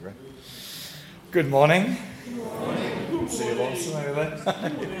Good morning. Good morning. See you awesome over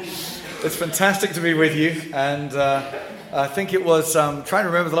there. It's fantastic to be with you, and I think it was, trying to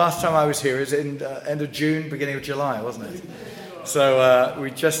remember the last time I was here, it was in end of June, beginning of July, wasn't it? So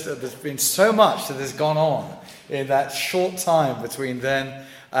there's been so much that has gone on in that short time between then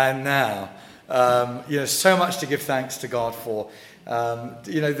and now. So much to give thanks to God for.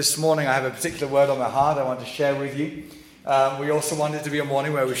 This morning I have a particular word on my heart I want to share with you. We also want it to be a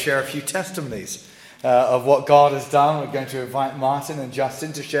morning where we share a few testimonies of what God has done. We're going to invite Martin and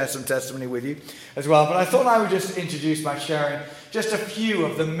Justin to share some testimony with you as well. But I thought I would just introduce by sharing just a few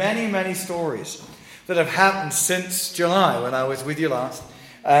of the many, many stories that have happened since July when I was with you last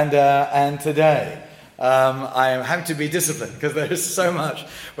and today. I am having to be disciplined because there is so much.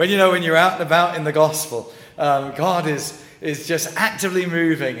 When you're out and about in the gospel, God is just actively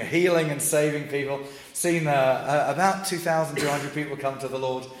moving, healing and saving people. Seen about 2,200 people come to the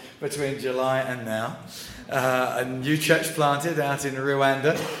Lord between July and now. A new church planted out in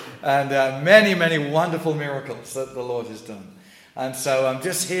Rwanda, and many, many wonderful miracles that the Lord has done. And so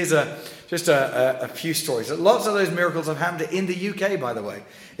here's a few stories. Lots of those miracles have happened in the UK, by the way.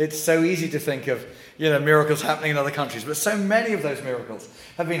 It's so easy to think of miracles happening in other countries, but so many of those miracles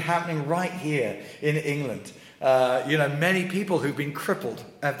have been happening right here in England. Many people who've been crippled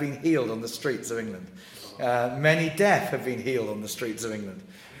have been healed on the streets of England. Many deaf have been healed on the streets of England.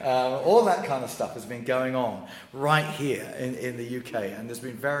 All that kind of stuff has been going on right here in the UK, and it's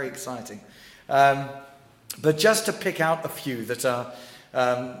been very exciting. But just to pick out a few that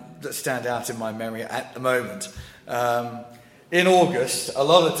stand out in my memory at the moment. In August, a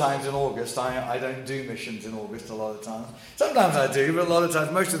lot of times in August, I don't do missions in August a lot of times. Sometimes I do, but a lot of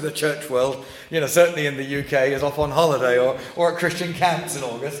times, most of the church world, certainly in the UK, is off on holiday or at Christian camps in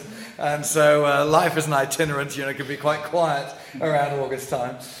August. And so life as an itinerant, can be quite quiet around August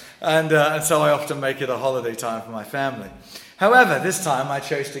time. And so I often make it a holiday time for my family. However, this time I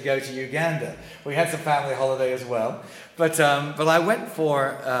chose to go to Uganda. We had some family holiday as well. But I went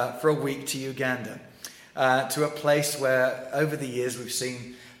for a week to Uganda. To a place where over the years we've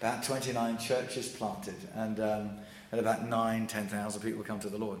seen about 29 churches planted and about 10,000 people come to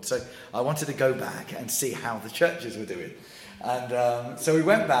the Lord. So I wanted to go back and see how the churches were doing. And so we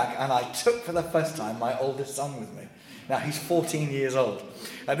went back, and I took for the first time my oldest son with me. Now he's 14 years old.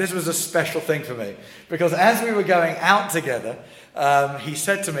 And this was a special thing for me because as we were going out together, he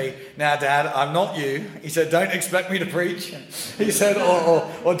said to me, "Now, Dad, I'm not you." He said, "Don't expect me to preach." He said,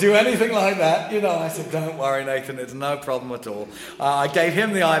 or do anything like that. I said, "Don't worry, Nathan, it's no problem at all." I gave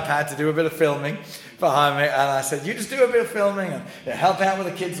him the iPad to do a bit of filming behind me, and I said, "You just do a bit of filming and help out with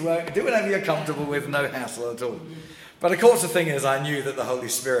the kids' work. Do whatever you're comfortable with, no hassle at all." But of course, the thing is, I knew that the Holy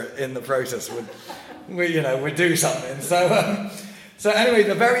Spirit in the process would do something. So anyway,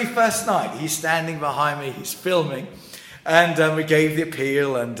 the very first night, he's standing behind me, he's filming. And we gave the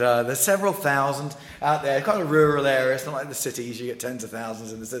appeal, and there's several thousand out there. It's kind of rural area. It's not like the cities. You get tens of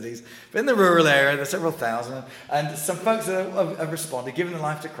thousands in the cities. But in the rural area, there's several thousand. And some folks have responded, given their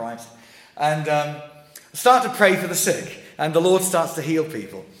life to Christ. And start to pray for the sick. And the Lord starts to heal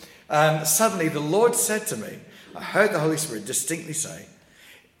people. And suddenly the Lord said to me, I heard the Holy Spirit distinctly say,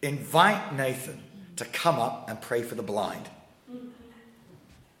 "Invite Nathan to come up and pray for the blind."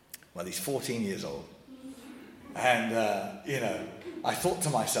 Well, he's 14 years old. And, I thought to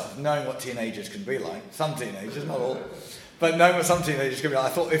myself, knowing what teenagers can be like, some teenagers, not all, but knowing what some teenagers can be like, I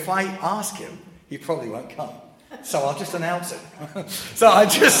thought if I ask him, he probably won't come. So I'll just announce it. So I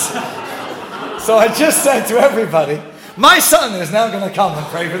just said to everybody, "My son is now going to come and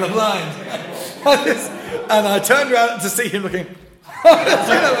pray for the blind." And I turned around to see him looking,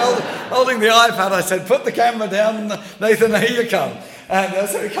 holding the iPad. I said, "Put the camera down, Nathan, here you come." And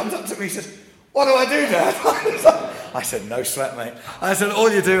so he comes up to me and says, "What do I do, Dad?" I said, "No sweat, mate." I said, "All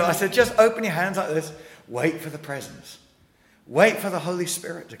you do," I said, "just open your hands like this. Wait for the presence. Wait for the Holy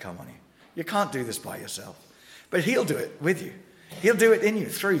Spirit to come on you. You can't do this by yourself. But he'll do it with you. He'll do it in you,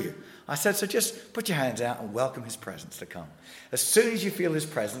 through you." I said, "So just put your hands out and welcome his presence to come. As soon as you feel his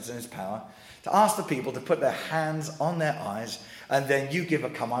presence and his power, to ask the people to put their hands on their eyes, and then you give a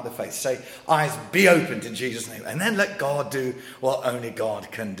command of faith. Say, 'Eyes be opened in Jesus' name.' And then let God do what only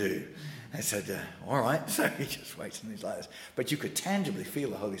God can do." I said, "All right." So he just waits and he's like this. But you could tangibly feel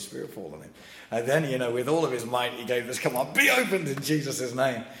the Holy Spirit fall on him. And then, with all of his might, he gave this command, "Be opened in Jesus'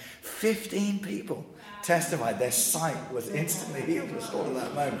 name." 15 people testified their sight was instantly healed, restored at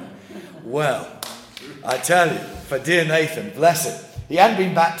that moment. Well, I tell you, for dear Nathan, bless him, he hadn't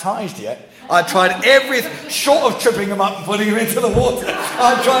been baptized yet. I tried everything, short of tripping him up and putting him into the water.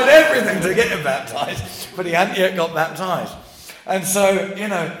 I tried everything to get him baptized, but he hadn't yet got baptized. And so,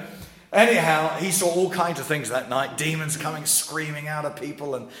 anyhow, he saw all kinds of things that night. Demons coming screaming out of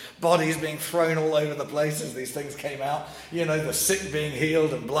people and bodies being thrown all over the place as these things came out. The sick being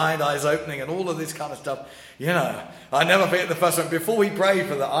healed and blind eyes opening and all of this kind of stuff. I never forget the first one. Before we prayed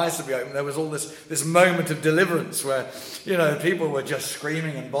for the eyes to be opened, there was all this moment of deliverance where, people were just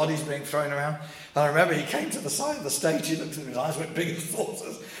screaming and bodies being thrown around. And I remember he came to the side of the stage, he looked at him, his eyes went big as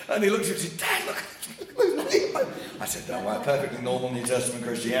saucers, and he looked at me and said, "Dad, look." I said, "Don't worry, perfectly normal New Testament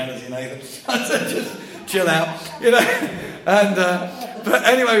Christianity, Nathan." I said, "Just chill out, And but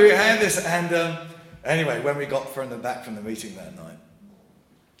anyway, we had this, and anyway, when we got back from the meeting that night,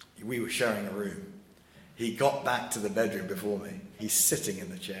 we were sharing a room. He got back to the bedroom before me. He's sitting in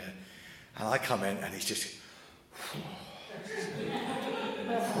the chair, and I come in, and he's just.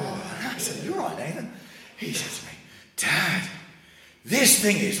 I said, "You're right, Nathan." He said to me, "Dad, this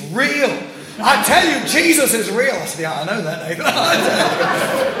thing is real. I tell you, Jesus is real." I said, "Yeah, I know that, Nathan."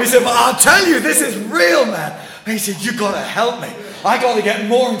 He said, "But I'll tell you, this is real, man." He said, "You got to help me. I got to get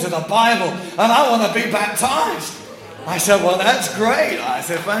more into the Bible, and I want to be baptized." I said, "Well, that's great." I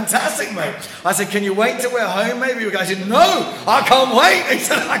said, "Fantastic, mate." I said, "Can you wait till we're home? Maybe you guys." He said, "No, I can't wait." He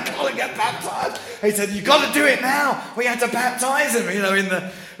said, "I got to get baptized." He said, "You got to do it now." We had to baptize him, in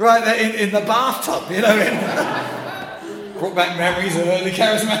the bathtub, Brought back memories of early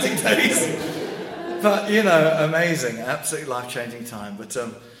charismatic days. But, amazing, absolutely life-changing time. But,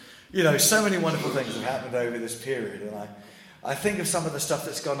 so many wonderful things have happened over this period. And I think of some of the stuff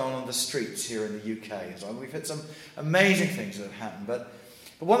that's gone on the streets here in the UK as well. We've had some amazing things that have happened. But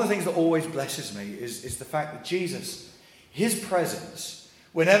one of the things that always blesses me is the fact that Jesus, his presence,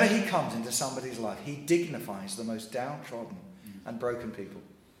 whenever he comes into somebody's life, he dignifies the most downtrodden and broken people.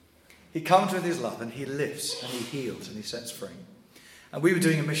 He comes with his love and he lifts and he heals and he sets free. And we were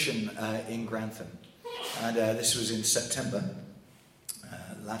doing a mission in Grantham. And this was in September,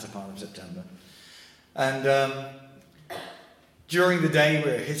 latter part of September. And during the day,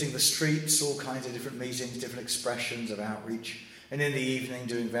 we were hitting the streets, all kinds of different meetings, different expressions of outreach. And in the evening,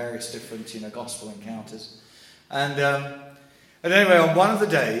 doing various different, gospel encounters. And anyway, on one of the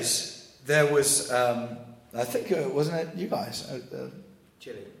days, there was, I think, wasn't it you guys?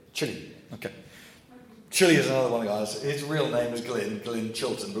 Chili. Okay. Chili is another one of the guys. His real name is Glyn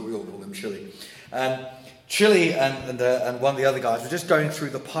Chilton, but we all call him Chili. And Chili and one of the other guys were just going through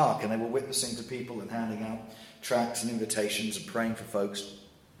the park, and they were witnessing to people and handing out tracts and invitations and praying for folks.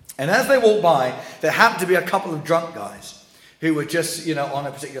 And as they walked by, there happened to be a couple of drunk guys who were just, on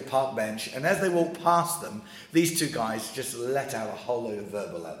a particular park bench. And as they walked past them, these two guys just let out a whole load of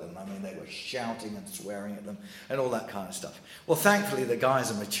verbal at them. I mean, they were shouting and swearing at them and all that kind of stuff. Well, thankfully, the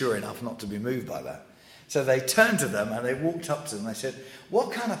guys are mature enough not to be moved by that. So they turned to them and they walked up to them and they said,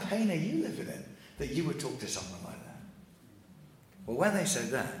 "What kind of pain are you living in that you would talk to someone like that?" Well, when they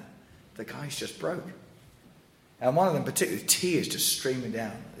said that, the guys just broke. And one of them particularly, tears just streaming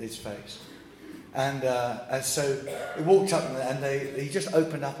down his face. And so he walked up and he just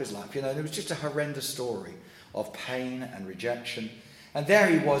opened up his life. And it was just a horrendous story of pain and rejection. And there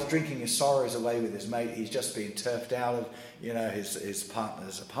he was drinking his sorrows away with his mate. He's just been turfed out of, his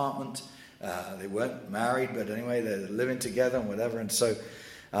partner's apartment. They weren't married, but anyway, they're living together and whatever. And so,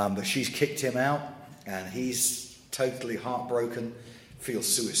 but she's kicked him out and he's totally heartbroken, feels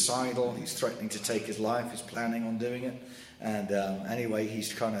suicidal. He's threatening to take his life. He's planning on doing it. And anyway,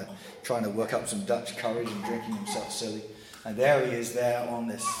 he's kind of trying to work up some Dutch courage and drinking himself silly. And there he is there on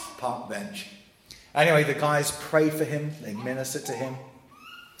this park bench. Anyway, the guys prayed for him. They ministered to him.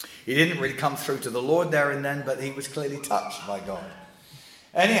 He didn't really come through to the Lord there and then, but he was clearly touched by God.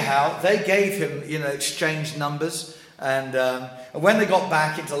 Anyhow, they gave him, exchanged numbers. And when they got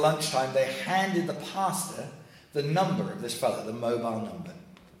back into lunchtime, they handed the pastor the number of this fellow, the mobile number.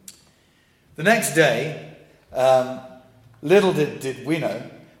 The next day, little did we know,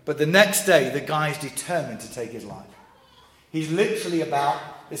 but the next day the guy's determined to take his life. He's literally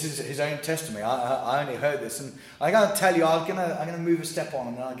this is his own testimony. I only heard this, and I'm going to tell you, I'm going to move a step on,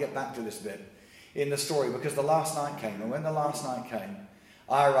 and then I'll get back to this bit in the story, because the last night came, and when the last night came,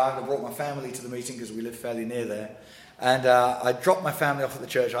 I arrived. I brought my family to the meeting because we live fairly near there. And I dropped my family off at the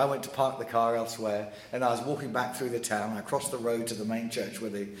church. I went to park the car elsewhere, and I was walking back through the town. I crossed the road to the main church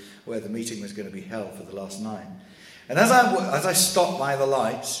where the meeting was going to be held for the last night. And as I stopped by the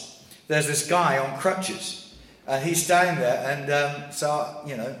lights, there's this guy on crutches, and he's standing there. And so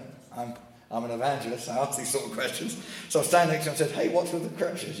I'm an evangelist. I ask these sort of questions. So I stand next to him and said, "Hey, what's with the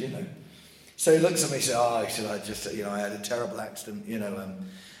crutches?" So he looks at me and said, I had a terrible accident,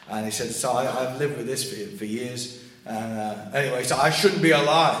 And he said, "So I've lived with this for years. And anyway, so I shouldn't be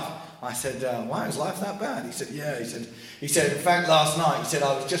alive." I said, why is life that bad? He said, yeah. He said, in fact, last night, he said,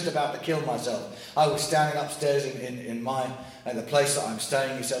 I was just about to kill myself. I was standing upstairs at the place that I'm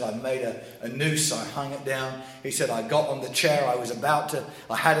staying. He said, I made a noose, I hung it down. He said, I got on the chair,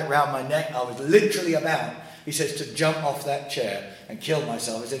 I had it round my neck. I was literally about, he says, to jump off that chair and kill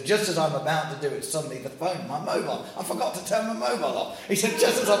myself. He said, just as I'm about to do it, suddenly the phone, my mobile, I forgot to turn my mobile off. He said,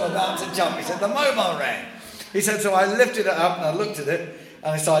 just as I'm about to jump, he said, the mobile rang. He said, so I lifted it up and I looked at it.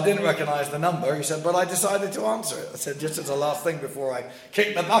 And so I didn't recognise the number. He said, but I decided to answer it. I said, just as the last thing before I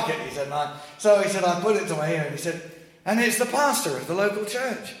kicked the bucket. He said, so he said, I put it to my ear and he said, and it's the pastor of the local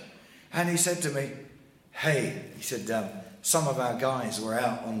church. And he said to me, hey, he said, some of our guys were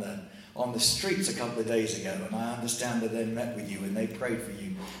out on the streets a couple of days ago, and I understand that they met with you and they prayed for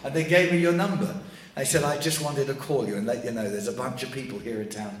you. And they gave me your number. And he said, I just wanted to call you and let you know there's a bunch of people here in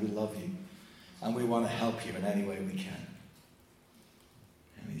town who love you. And we want to help you in any way we can.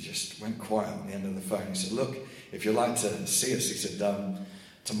 And he just went quiet on the end of the phone. He said, look, if you'd like to see us, he said,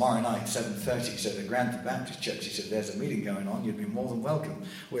 tomorrow night, 7:30, he said, at Conrathe Baptist Church, he said, there's a meeting going on. You'd be more than welcome.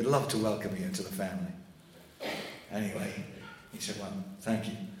 We'd love to welcome you into the family. Anyway, he said, well, thank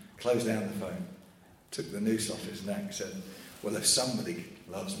you. Closed down the phone. Took the noose off his neck. Said, well, if somebody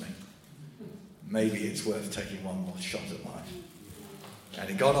loves me, maybe it's worth taking one more shot at life. And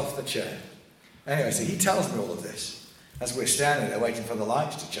he got off the chair. Anyway, so he tells me all of this as we're standing there waiting for the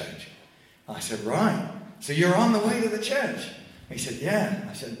lights to change. I said, right, so you're on the way to the church? He said, yeah.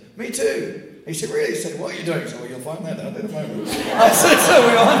 I said, me too. He said, really? He said, what are you doing? He said, well, you'll find that out in a moment. I said, so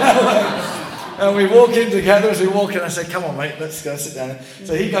we're on our way. And we walk in together. As we walk in, I said, come on, mate, let's go sit down.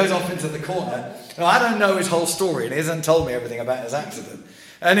 So he goes off into the corner. Now, I don't know his whole story, and he hasn't told me everything about his accident.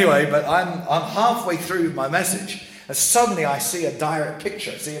 Anyway, but I'm halfway through my message, and suddenly I see a direct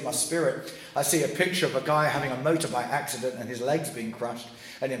picture. See in my spirit, I see a picture of a guy having a motorbike accident and his legs being crushed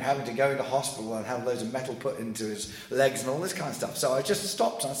and him having to go into hospital and have loads of metal put into his legs and all this kind of stuff. So I just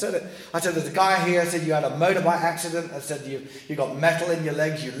stopped and I said, there's a guy here. I said, you had a motorbike accident. I said, you got metal in your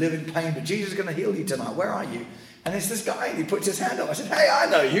legs. You live in pain, but Jesus is going to heal you tonight. Where are you? And it's this guy, and he puts his hand up. I said, hey, I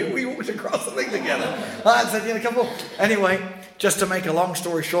know you. We walked across the thing together. I said, come on. Anyway, just to make a long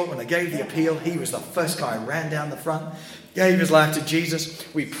story short, when I gave the appeal, he was the first guy who ran down the front, gave his life to Jesus.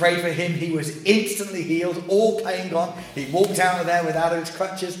 We prayed for him. He was instantly healed, all pain gone. He walked out of there without his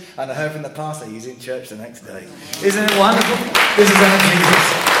crutches, and I heard from the pastor he's in church the next day. Isn't it wonderful? This is our Jesus.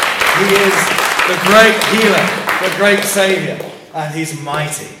 He is the great healer, the great Saviour, and he's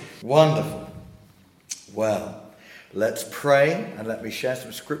mighty. Wonderful. Well, let's pray, and let me share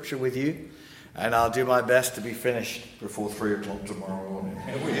some scripture with you, and I'll do my best to be finished before 3 o'clock tomorrow morning.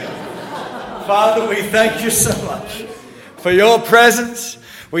 Here we are. Father, we thank you so much for your presence.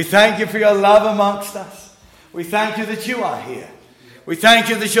 We thank you for your love amongst us. We thank you that you are here. We thank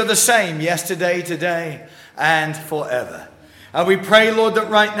you that you're the same yesterday, today, and forever. And we pray, Lord, that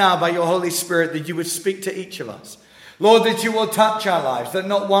right now by your Holy Spirit that you would speak to each of us. Lord, that you will touch our lives, that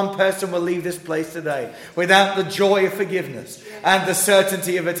not one person will leave this place today without the joy of forgiveness and the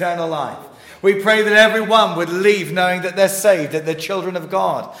certainty of eternal life. We pray that everyone would leave knowing that they're saved, that they're children of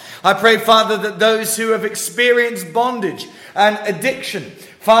God. I pray, Father, that those who have experienced bondage and addiction,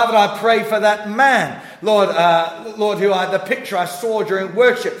 Father, I pray for that man, Lord, the picture I saw during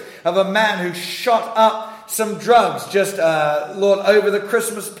worship of a man who shot up some drugs just, Lord, over the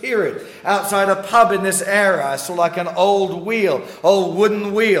Christmas period outside a pub in this area. I saw like an old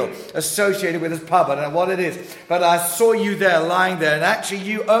wooden wheel associated with this pub. I don't know what it is, but I saw you there lying there, and actually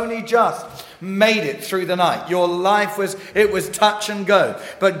you only just made it through the night. Your life was touch and go,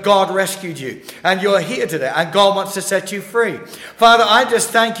 but God rescued you, and you're here today, and God wants to set you free. Father, I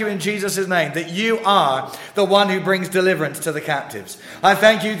just thank you in Jesus' name that you are the one who brings deliverance to the captives. I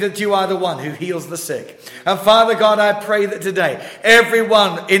thank you that you are the one who heals the sick. And Father God, I pray that today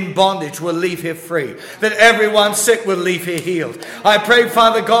everyone in bondage will leave here free, that everyone sick will leave here healed. I pray,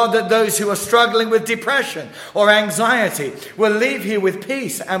 Father God, that those who are struggling with depression or anxiety will leave here with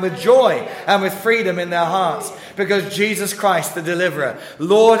peace and with joy and with freedom in their hearts, because Jesus Christ, the deliverer,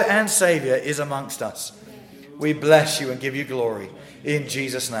 Lord and Saviour, is amongst us. We bless you and give you glory in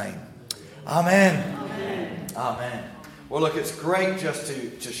Jesus' name. Amen. Amen. Amen. Well, look, it's great just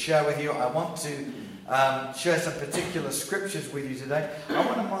to share with you. I want to share some particular scriptures with you today. I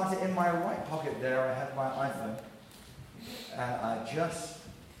want to mark it in my right pocket there. I have my iPhone, and I just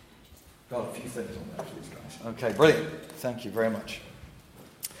got a few things on there for these guys. Okay, brilliant. Thank you very much.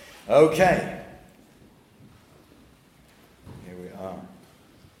 Okay. Here we are.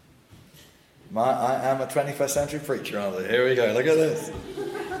 I am a 21st century preacher, aren't I? Here we go. Look at this.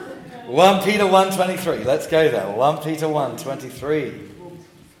 1 Peter 1:23. Let's go there. 1 Peter 1:23.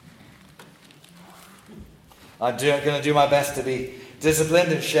 I'm going to do my best to be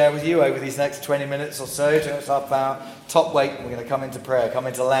disciplined and share with you over these next 20 minutes or so, to half hour, top weight. We're going to come into prayer, come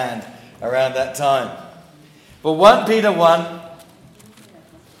into land around that time. But 1 Peter 1,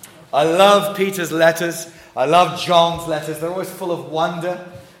 I love Peter's letters. I love John's letters. They're always full of wonder.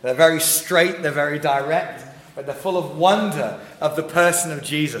 They're very straight, they're very direct, but they're full of wonder of the person of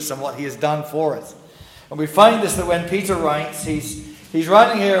Jesus and what he has done for us. And we find this, that when Peter writes, he's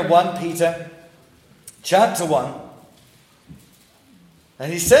writing here in 1 Peter chapter 1,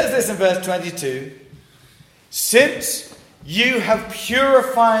 and he says this in verse 22, "Since you have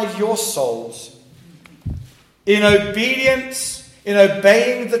purified your souls in obedience, in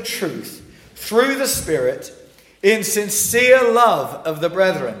obeying the truth through the Spirit, in sincere love of the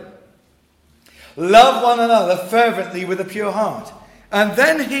brethren, love one another fervently with a pure heart." And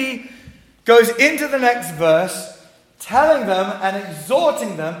then he goes into the next verse, telling them and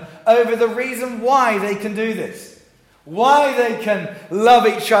exhorting them over the reason why they can do this. Why they can love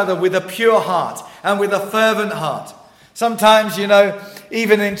each other with a pure heart and with a fervent heart. Sometimes,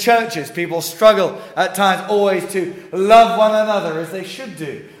 even in churches, people struggle at times always to love one another as they should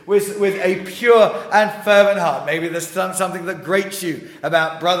do, with a pure and fervent heart. Maybe there's something that grates you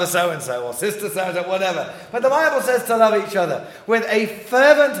about brother so-and-so or sister so-and-so, whatever. But the Bible says to love each other with a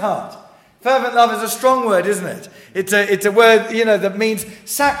fervent heart. Fervent love is a strong word, isn't it? It's a word, that means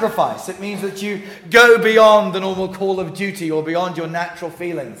sacrifice. It means that you go beyond the normal call of duty or beyond your natural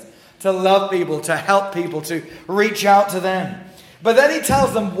feelings to love people, to help people, to reach out to them. But then he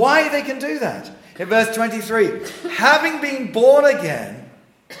tells them why they can do that. In verse 23, "Having been born again,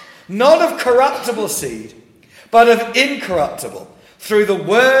 not of corruptible seed, but of incorruptible, through the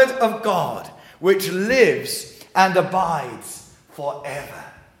word of God, which lives and abides forever."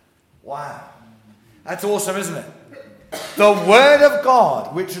 Wow. That's awesome, isn't it? The word of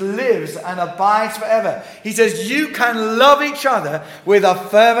God, which lives and abides forever. He says you can love each other with a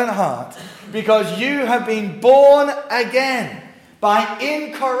fervent heart because you have been born again by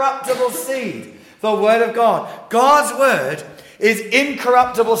incorruptible seed, the word of God. God's word is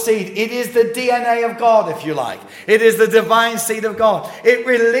incorruptible seed. It is the DNA of God, if you like. It is the divine seed of God. It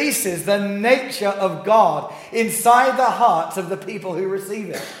releases the nature of God inside the hearts of the people who receive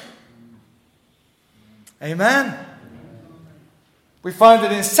it. Amen. We find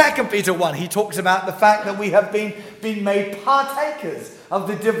that in 2 Peter 1, he talks about the fact that we have been made partakers of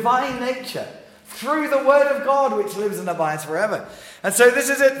the divine nature through the word of God, which lives and abides forever. And so this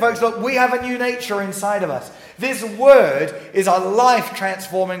is it, folks. Look, we have a new nature inside of us. This word is a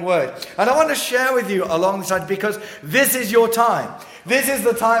life-transforming word. And I want to share with you alongside, because this is your time. This is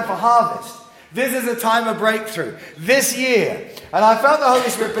the time for harvest. This is a time of breakthrough. This year. And I felt the Holy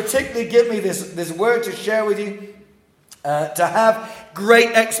Spirit particularly give me this word to share with you. To have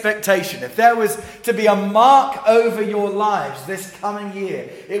great expectation. If there was to be a mark over your lives this coming year,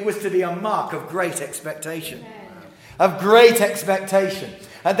 it was to be a mark of great expectation. Of great expectation.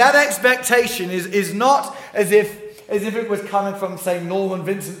 And that expectation is not as if it was coming from, say, Norman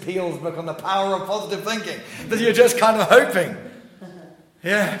Vincent Peale's book on the power of positive thinking, that you're just kind of hoping.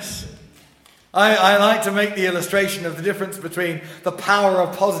 Yes. I like to make the illustration of the difference between the power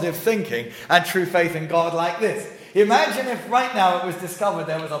of positive thinking and true faith in God like this. Imagine if right now it was discovered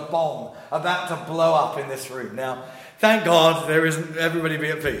there was a bomb about to blow up in this room. Now, thank God there isn't, everybody be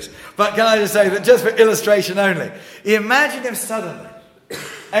at peace. But can I just say that just for illustration only, imagine if suddenly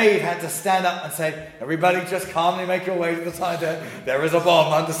Abe had to stand up and say, "Everybody just calmly make your way to the side there. There is a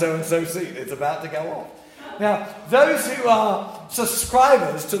bomb under so-and-so seat. It's about to go off." Now, those who are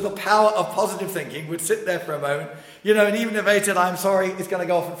subscribers to the power of positive thinking would sit there for a moment, and even if they said, "I'm sorry, it's going to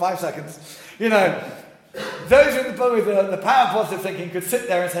go off in 5 seconds," those with the power of positive thinking could sit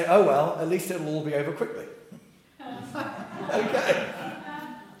there and say, "Oh well, at least it'll all be over quickly." Okay.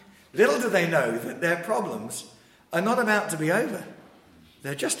 Little do they know that their problems are not about to be over.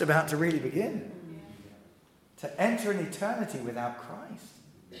 They're just about to really begin. To enter an eternity without Christ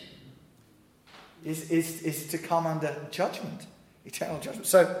is to come under judgment, eternal judgment.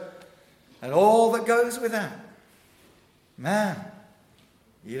 So, and all that goes with that. Man,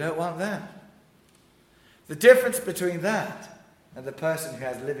 you don't want that. The difference between that and the person who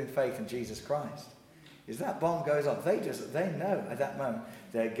has living faith in Jesus Christ is that bomb goes off. They know at that moment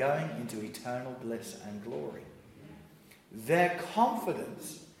they're going into eternal bliss and glory. Their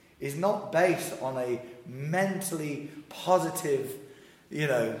confidence is not based on a mentally positive,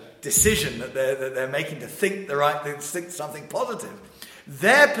 decision that they're making to think the right thing, to think something positive.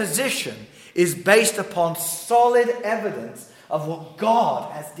 Their position is based upon solid evidence of what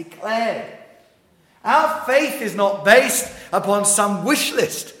God has declared. Our faith is not based upon some wish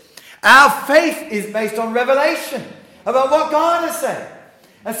list. Our faith is based on revelation about what God has said.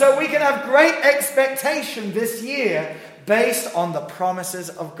 And so we can have great expectation this year based on the promises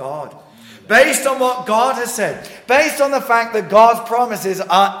of God. Based on what God has said. Based on the fact that God's promises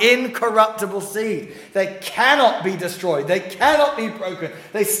are incorruptible seed. They cannot be destroyed. They cannot be broken.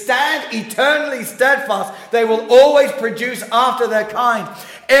 They stand eternally steadfast. They will always produce after their kind.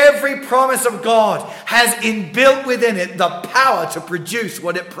 Every promise of God has inbuilt within it the power to produce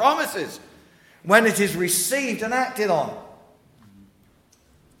what it promises when it is received and acted on.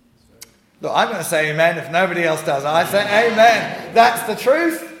 Look, I'm going to say amen if nobody else does. I say amen. That's the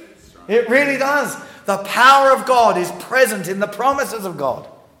truth. It really does. The power of God is present in the promises of God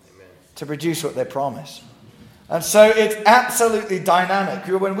to produce what they promise. And so it's absolutely dynamic.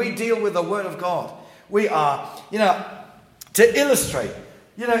 When we deal with the Word of God, we are, to illustrate,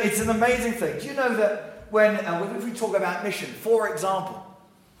 it's an amazing thing. Do you know that when we talk about mission, for example,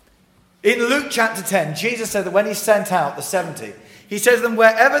 in Luke chapter 10, Jesus said that when he sent out the 70, he says to them,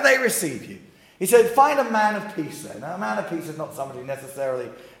 wherever they receive you, he said, find a man of peace there. Now, a man of peace is not somebody who necessarily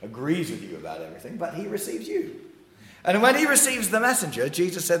agrees with you about everything, but he receives you. And when he receives the messenger,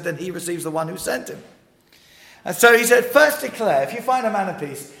 Jesus said, then he receives the one who sent him. And so he said, first declare, if you find a man of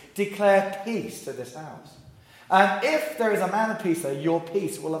peace, declare peace to this house. And if there is a man of peace there, your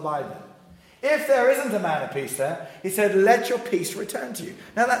peace will abide there. If there isn't a man of peace there, he said, let your peace return to you.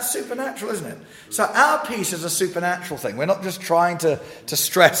 Now that's supernatural, isn't it? So our peace is a supernatural thing. We're not just trying to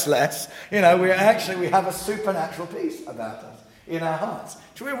stress less. We have a supernatural peace about us in our hearts.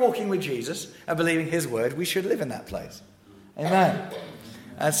 So we're walking with Jesus and believing his word. We should live in that place. Amen.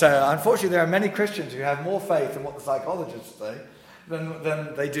 And so unfortunately there are many Christians who have more faith in what the psychologists say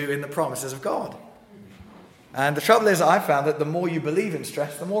than they do in the promises of God. And the trouble is, I found that the more you believe in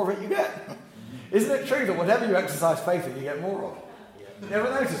stress, the more of it you get. Isn't it true that whatever you exercise faith in, you get more of? You ever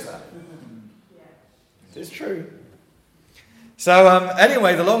noticed that? It's true. So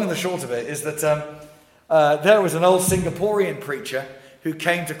anyway, the long and the short of it is that there was an old Singaporean preacher who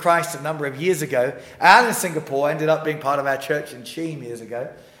came to Christ a number of years ago. And in Singapore, ended up being part of our church in Cheam years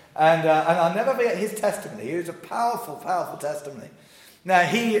ago. And I'll never forget his testimony. It was a powerful, powerful testimony. Now,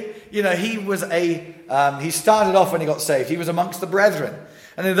 he started off when he got saved. He was amongst the brethren.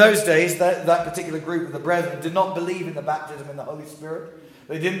 And in those days, that particular group of the brethren did not believe in the baptism in the Holy Spirit.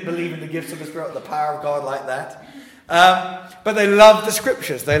 They didn't believe in the gifts of the Spirit, the power of God like that. But they loved the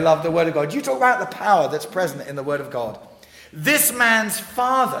Scriptures. They loved the Word of God. You talk about the power that's present in the Word of God. This man's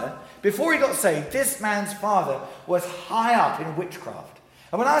father, before he got saved, this man's father was high up in witchcraft.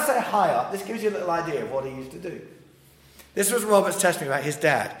 And when I say high up, this gives you a little idea of what he used to do. This was Robert's testimony about his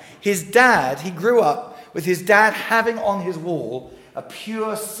dad. His dad, he grew up with his dad having on his wall a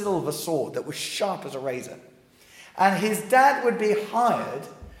pure silver sword that was sharp as a razor. And his dad would be hired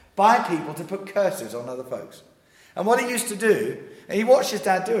by people to put curses on other folks. And what he used to do, and he watched his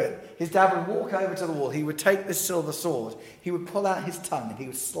dad do it, his dad would walk over to the wall, he would take this silver sword, he would pull out his tongue and he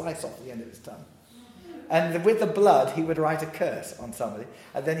would slice off the end of his tongue. And with the blood, he would write a curse on somebody,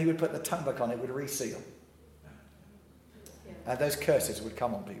 and then he would put the tongue back on, it would reseal. And those curses would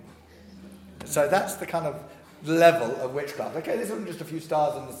come on people. So that's the kind of level of witchcraft. Okay, this isn't just a few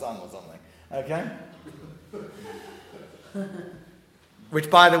stars in the sun or something. Okay? Which,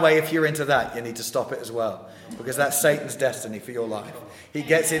 by the way, if you're into that, you need to stop it as well. Because that's Satan's destiny for your life. He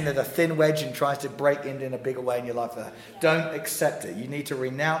gets in at a thin wedge and tries to break in a bigger way in your life. Don't accept it. You need to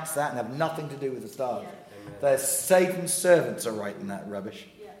renounce that and have nothing to do with the stars. There's Satan's servants are writing that rubbish.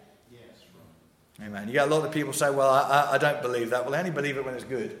 Amen. You got a lot of people say, well, I don't believe that. Well, they only believe it when it's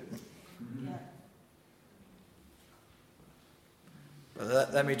good.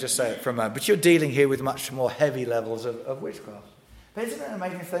 But let me just say it for a moment. But you're dealing here with much more heavy levels of witchcraft. But isn't it an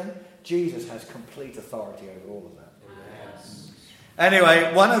amazing thing? Jesus has complete authority over all of that. Yes.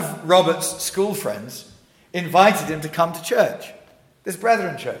 Anyway, one of Robert's school friends invited him to come to church. This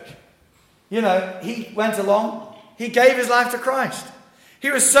Brethren church. He went along. He gave his life to Christ.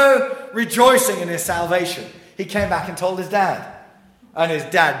 He was so rejoicing in his salvation, he came back and told his dad. And his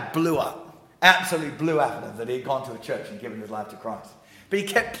dad blew up, absolutely blew up at him that he had gone to a church and given his life to Christ. But he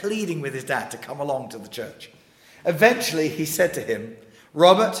kept pleading with his dad to come along to the church. Eventually, he said to him,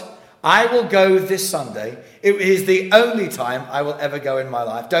 Robert, I will go this Sunday. It is the only time I will ever go in my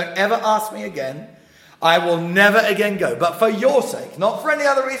life. Don't ever ask me again. I will never again go. But for your sake, not for any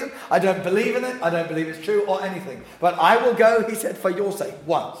other reason. I don't believe in it. I don't believe it's true or anything. But I will go, he said, for your sake,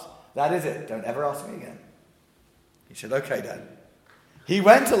 once. That is it. Don't ever ask me again. He said, okay, Dad. He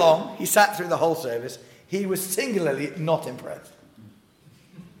went along. He sat through the whole service. He was singularly not impressed.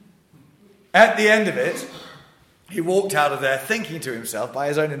 At the end of it, He walked out of there thinking to himself, by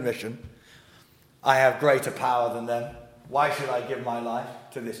his own admission, I have greater power than them. Why should I give my life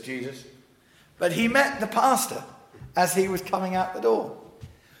to this Jesus? But he met the pastor as he was coming out the door.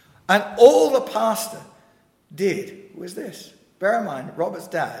 And all the pastor did was this. Bear in mind, Robert's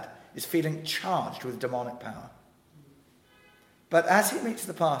dad is feeling charged with demonic power. But as he meets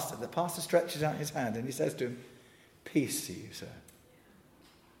the pastor stretches out his hand and he says to him, peace to you, sir.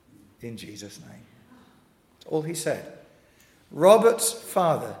 In Jesus' name. That's all he said. Robert's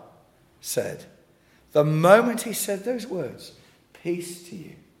father said, the moment he said those words, peace to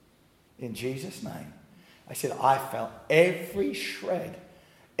you, in Jesus' name, I said, I felt every shred,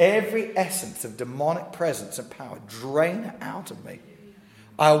 every essence of demonic presence and power drain out of me.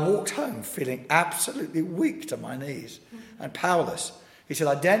 I walked home feeling absolutely weak to my knees and powerless. He said,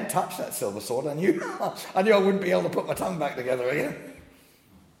 I daren't touch that silver sword. I knew I wouldn't be able to put my tongue back together again.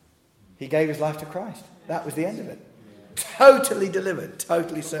 He gave his life to Christ. That was the end of it. Totally delivered,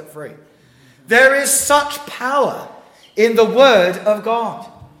 totally set free. There is such power in the Word of God.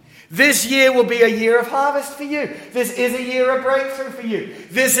 This year will be a year of harvest for you. This is a year of breakthrough for you.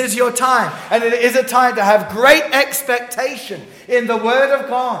 This is your time. And it is a time to have great expectation in the Word of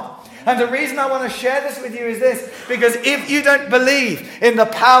God. And the reason I want to share this with you is this. Because if you don't believe in the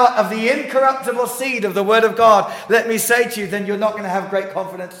power of the incorruptible seed of the Word of God, let me say to you, then you're not going to have great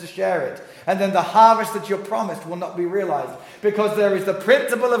confidence to share it. And then the harvest that you're promised will not be realized. Because there is the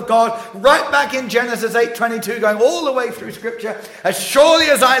principle of God right back in Genesis 8:22 going all the way through Scripture. As surely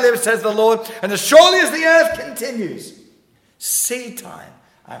as I live, says the Lord, and as surely as the earth continues, seed time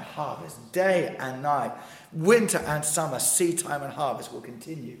and harvest, day and night, winter and summer, seed time and harvest will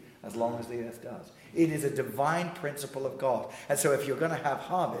continue as long as the earth does. It is a divine principle of God. And so if you're going to have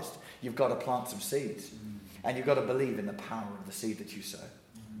harvest, you've got to plant some seeds. And you've got to believe in the power of the seed that you sow.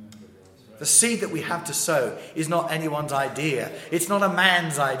 The seed that we have to sow is not anyone's idea. It's not a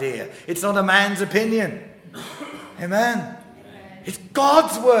man's idea. It's not a man's opinion. Amen. It's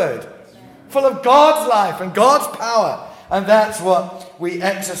God's word, full of God's life and God's power. And that's what we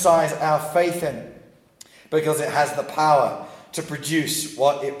exercise our faith in, because it has the power to produce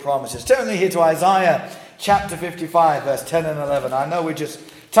what it promises. Turn me here to Isaiah chapter 55, verse 10 and 11. I know we're just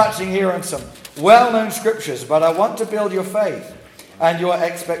touching here on some well-known scriptures, but I want to build your faith and your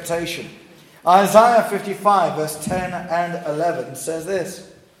expectation. Isaiah 55, verse 10 and 11 says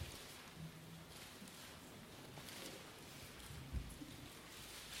this.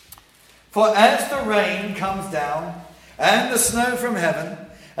 For as the rain comes down and the snow from heaven,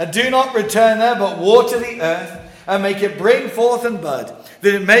 and do not return there, but water the earth, and make it bring forth and bud,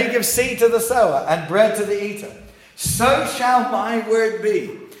 that it may give seed to the sower and bread to the eater, so shall my word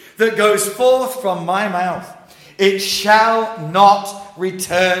be that goes forth from my mouth. It shall not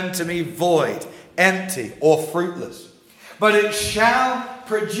return to me void, empty, or fruitless, but it shall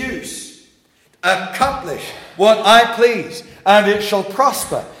produce, accomplish what I please, and it shall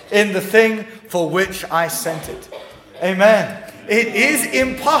prosper in the thing for which I sent it. Amen. It is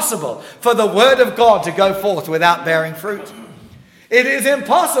impossible for the word of God to go forth without bearing fruit. It is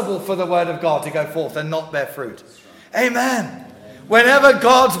impossible for the word of God to go forth and not bear fruit. Amen. Whenever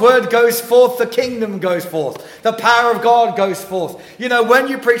God's word goes forth, the kingdom goes forth. The power of God goes forth. You know, when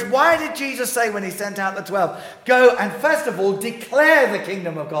you preach, why did Jesus say when he sent out the 12? Go and first of all, declare the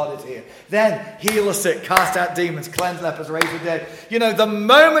kingdom of God is here. Then heal the sick, cast out demons, cleanse lepers, raise the dead. You know, the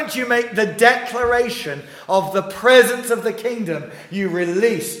moment you make the declaration of the presence of the kingdom, you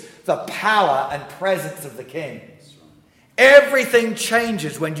release the power and presence of the King. Everything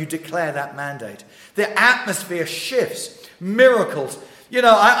changes when you declare that mandate. The atmosphere shifts. Miracles. You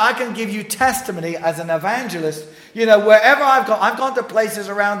know, I can give you testimony as an evangelist. You know, wherever I've gone to places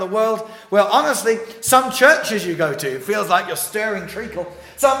around the world where honestly, some churches you go to, it feels like you're stirring treacle.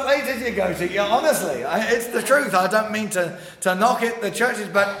 Some places you go to, honestly, it's the truth. I don't mean to knock it, the churches,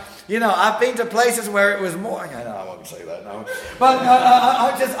 but you know, I've been to places where it was more. I know I won't say that now, but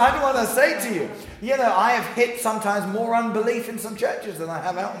I want to say to you, you know, I have hit sometimes more unbelief in some churches than I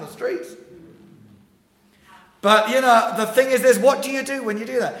have out on the streets. But, you know, the thing is this, what do you do when you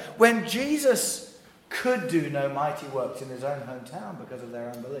do that? When Jesus could do no mighty works in his own hometown because of their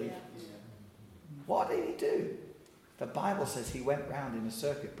unbelief, what did he do? The Bible says he went round in a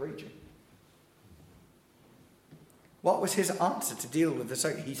circuit preaching. What was his answer to deal with the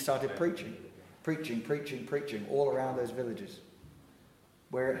circuit? He started preaching all around those villages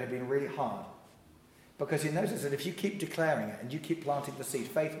where it had been really hard. Because he noticed that if you keep declaring it and you keep planting the seed,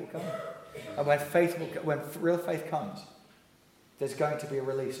 faith will come. And when real faith comes, there's going to be a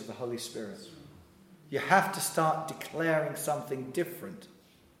release of the Holy Spirit. You have to start declaring something different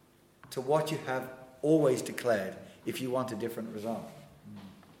to what you have always declared if you want a different result.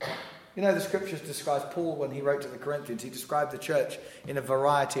 You know, the scriptures describes Paul when he wrote to the Corinthians. He described the church in a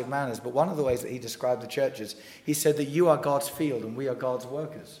variety of manners. But one of the ways that he described the churches, he said that you are God's field and we are God's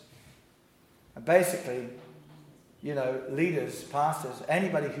workers. And basically, you know, leaders, pastors,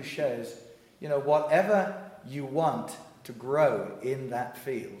 anybody who shares, you know, whatever you want to grow in that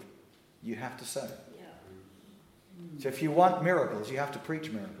field, you have to sow. So if you want miracles, you have to preach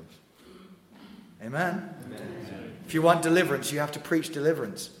miracles. Amen? Amen. If you want deliverance, you have to preach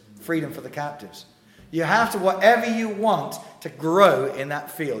deliverance. Freedom for the captives. You have to, whatever you want to grow in that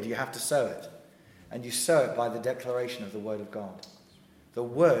field, you have to sow it. And you sow it by the declaration of the word of God. The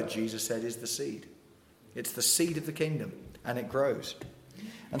word, Jesus said, is the seed. It's the seed of the kingdom, and it grows.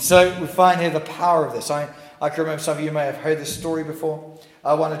 And so we find here the power of this. I can remember some of you may have heard this story before.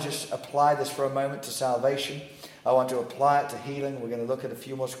 I want to just apply this for a moment to salvation. I want to apply it to healing. We're going to look at a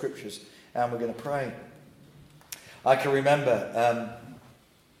few more scriptures, and we're going to pray. I can remember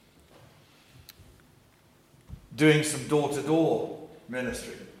doing some door-to-door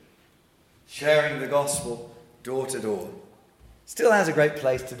ministry, sharing the gospel door-to-door. Still has a great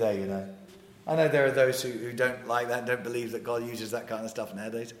place today, you know. I know there are those who don't like that, don't believe that God uses that kind of stuff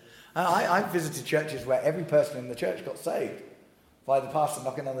nowadays. I visited churches where every person in the church got saved by the pastor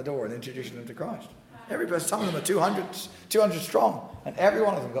knocking on the door and introducing them to Christ. Every person, some of them are 200 strong, and every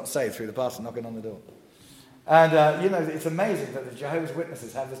one of them got saved through the pastor knocking on the door. And, you know, it's amazing that the Jehovah's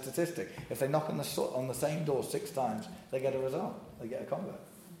Witnesses have the statistic. If they knock on the same door 6 times, they get a result. They get a convert.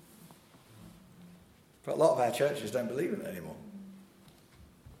 But a lot of our churches don't believe in it anymore.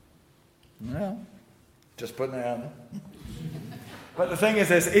 No. Just putting it out there. But the thing is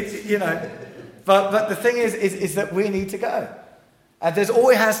this, it's, you know, but the thing is that we need to go. And there's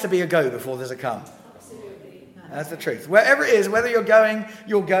always has to be a go before there's a come. That's the truth. Wherever it is, whether your going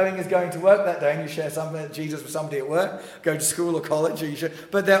is going to work that day and you share something with Jesus with somebody at work, go to school or college,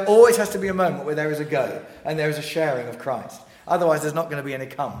 but there always has to be a moment where there is a go and there is a sharing of Christ. Otherwise, there's not going to be any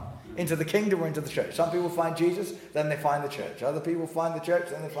come into the kingdom or into the church. Some people find Jesus, then they find the church. Other people find the church,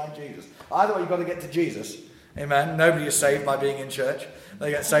 then they find Jesus. Either way, you've got to get to Jesus. Amen. Nobody is saved by being in church.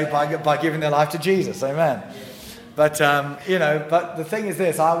 They get saved by giving their life to Jesus. Amen. But, you know, but the thing is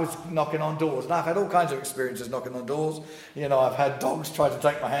this, I was knocking on doors, and I've had all kinds of experiences knocking on doors. You know, I've had dogs try to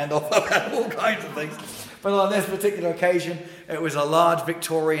take my hand off. I've had all kinds of things. But on this particular occasion, it was a large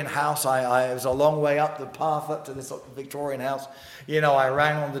Victorian house. It was a long way up the path up to this Victorian house. You know, I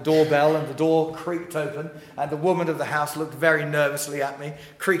rang on the doorbell and the door creaked open, and the woman of the house looked very nervously at me,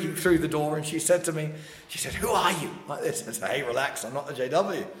 creaking through the door, and she said to me, who are you? Like this. I said, hey, relax, I'm not the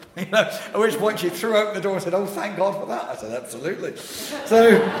JW. You know, at which point she threw open the door and said, oh, thank God for that. I said, absolutely.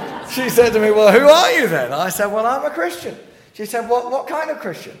 So she said to me, well, who are you then? I said, well, I'm a Christian. She said, what kind of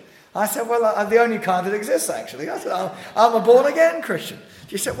Christian? I said, well, I'm the only kind that exists, actually. I said, I'm a born-again Christian.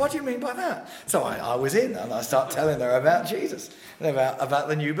 She said, what do you mean by that? So I was in, and I started telling her about Jesus and about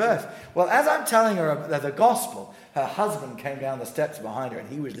the new birth. Well, as I'm telling her about the gospel, her husband came down the steps behind her, and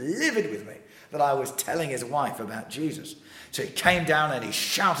he was livid with me that I was telling his wife about Jesus. So he came down and he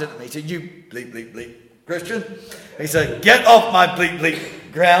shouted at me, he said, you bleep, bleep, bleep, Christian. He said, get off my bleep,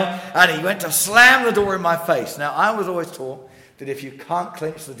 bleep ground. And he went to slam the door in my face. Now, I was always taught that if you can't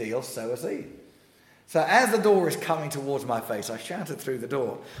clinch the deal, sow a seed. So as the door is coming towards my face, I shouted through the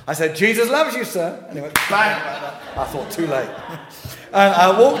door. I said, Jesus loves you, sir. And he went, bang, like that. I thought, too late. And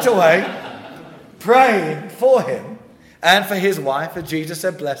I walked away praying for him and for his wife. And Jesus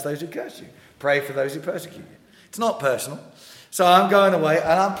said, bless those who curse you. Pray for those who persecute you. It's not personal. So I'm going away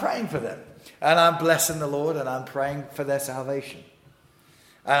and I'm praying for them. And I'm blessing the Lord and I'm praying for their salvation.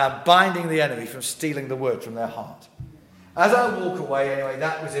 And I'm binding the enemy from stealing the word from their heart. As I walk away, anyway,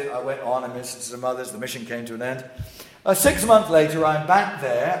 that was it. I went on and ministered to some others. The mission came to an end. 6 months later, I'm back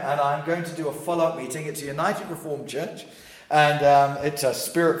there and I'm going to do a follow-up meeting. It's a United Reformed Church. And it's a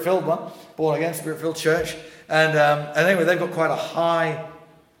spirit-filled one, born-again, spirit-filled church. And anyway, they've got quite a high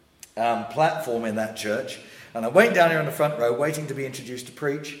platform in that church. And I went down here in the front row, waiting to be introduced to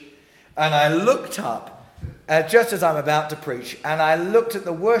preach. And I looked up, just as I'm about to preach, and I looked at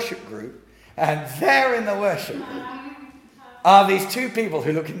the worship group, and there in the worship are these 2 people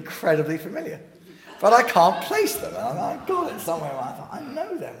who look incredibly familiar. But I can't place them. And I got it somewhere. I thought, I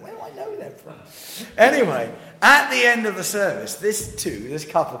know them. Where do I know them from? Anyway, at the end of the service, this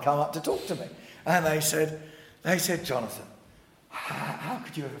couple come up to talk to me. And they said, Jonathan, how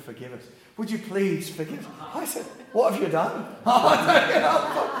could you ever forgive us? Would you please forgive us? I said, what have you done?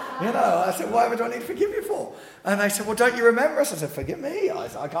 I said, whatever do I need to forgive you for? And they said, well, don't you remember us? I said, forgive me. I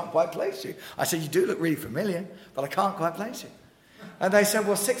can't quite place you. I said, you do look really familiar, but I can't quite place you. And they said,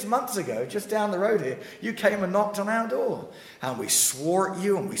 well, 6 months ago, just down the road here, you came and knocked on our door. And we swore at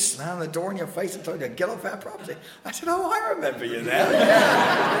you and we slammed the door in your face and told you to get off our property. I said, oh, I remember you now.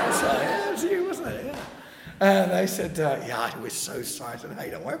 Yeah, it was you, wasn't it? Yeah. And they said, yeah, we're so sorry. I said,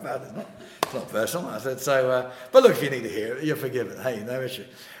 hey, don't worry about it. It's not personal. I said, but look, if you need to hear it, you're forgiven. Hey, no issue.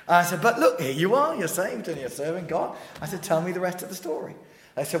 I said, but look, here you are. You're saved and you're serving God. I said, tell me the rest of the story.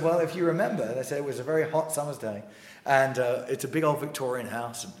 They said, well, if you remember, they said it was a very hot summer's day. And it's a big old Victorian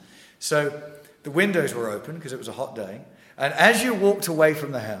house. And so the windows were open because it was a hot day. And as you walked away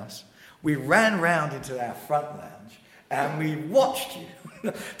from the house, we ran round into our front lounge and we watched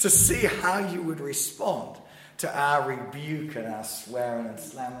you to see how you would respond to our rebuke and our swearing and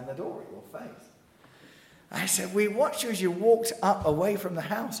slamming the door in your face. I said, we watched you as you walked up away from the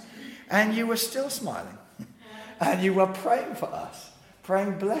house and you were still smiling. And you were praying for us,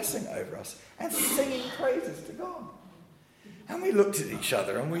 praying blessing over us and singing praises to God. And we looked at each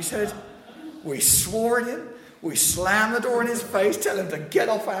other and we said, we swore at him, we slammed the door in his face, tell him to get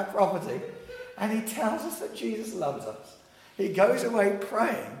off our property. And he tells us that Jesus loves us. He goes away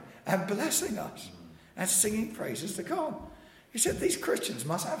praying and blessing us and singing praises to God. He said, these Christians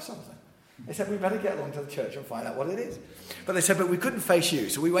must have something. They said, we better get along to the church and find out what it is. But they said, but we couldn't face you,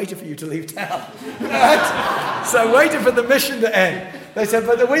 so we waited for you to leave town. So waited for the mission to end. They said,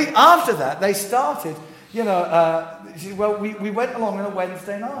 but the week after that, they started, we went along on a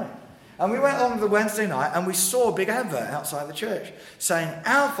Wednesday night. And we went along the Wednesday night and we saw a big advert outside the church saying,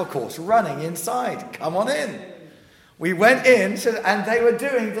 Alpha course running inside. Come on in. We went in and they were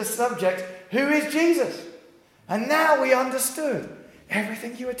doing the subject, who is Jesus? And now we understood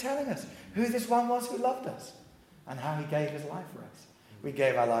everything you were telling us. Who this one was who loved us and how he gave his life for us. We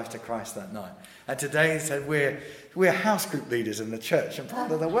gave our lives to Christ that night. And today he said we're house group leaders in the church and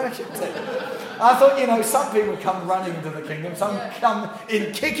part of the worship team. I thought, some people come running into the kingdom, some come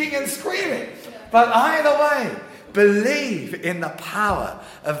in kicking and screaming. But either way, believe in the power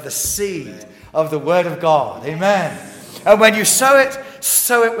of the seed of the word of God. Amen. And when you sow it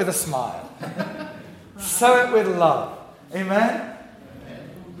with a smile. Sow it with love. Amen.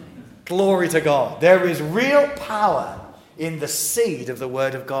 Glory to God. There is real power in the seed of the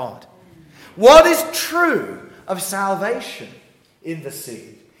word of God. What is true of salvation in the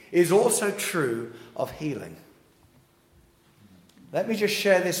seed is also true of healing. Let me just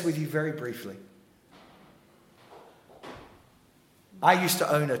share this with you very briefly. I used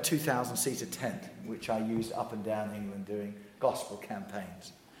to own a 2,000-seater tent, which I used up and down England doing gospel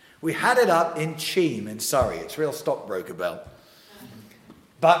campaigns. We had it up in Cheam in Surrey. It's real stockbroker belt.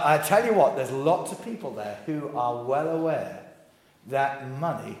 But I tell you what, there's lots of people there who are well aware that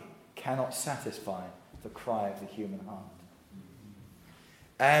money cannot satisfy the cry of the human heart.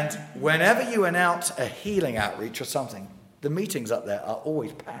 And whenever you announce a healing outreach or something, the meetings up there are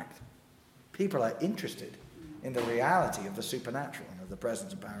always packed. People are interested in the reality of the supernatural and of the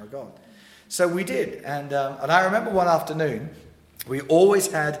presence and power of God. So we did. And I remember one afternoon, we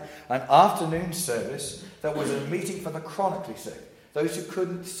always had an afternoon service that was a meeting for the chronically sick. Those who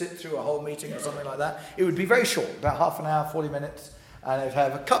couldn't sit through a whole meeting or something like that. It would be very short, about half an hour, 40 minutes. And it would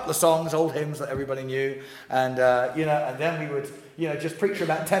have a couple of songs, old hymns that everybody knew. And, and then we would, just preach for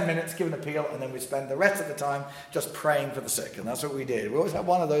about 10 minutes, give an appeal, and then we'd spend the rest of the time just praying for the sick. And that's what we did. We always had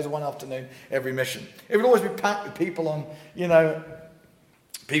one of those one afternoon every mission. It would always be packed with people on,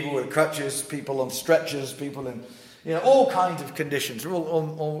 people with crutches, people on stretchers, people in, all kinds of conditions,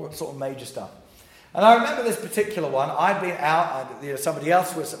 all sort of major stuff. And I remember this particular one. I'd been out, somebody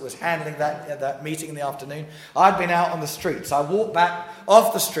else was handling that meeting in the afternoon. I'd been out on the streets. I walked back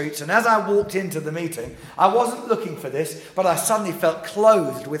off the streets, and as I walked into the meeting, I wasn't looking for this, but I suddenly felt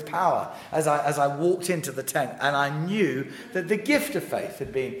clothed with power as I walked into the tent, and I knew that the gift of faith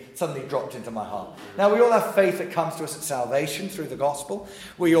had been suddenly dropped into my heart. Now, we all have faith that comes to us at salvation through the gospel.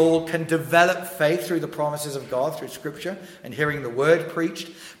 We all can develop faith through the promises of God, through Scripture, and hearing the word preached.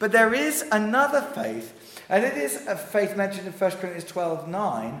 But there is another faith, and it is a faith mentioned in 1 Corinthians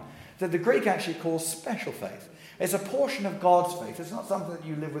 12:9 that the Greek actually calls special faith. It's a portion of God's faith. It's not something that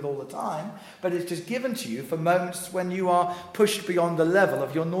you live with all the time, but it's just given to you for moments when you are pushed beyond the level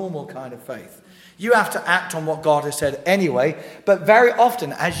of your normal kind of faith. You have to act on what God has said anyway, but very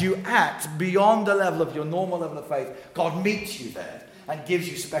often as you act beyond the level of your normal level of faith, God meets you there and gives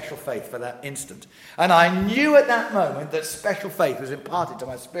you special faith for that instant. And I knew at that moment that special faith was imparted to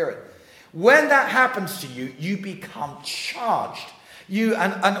my spirit. When that happens to you, you become charged.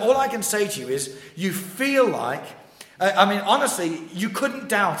 And all I can say to you is, you feel like, honestly, you couldn't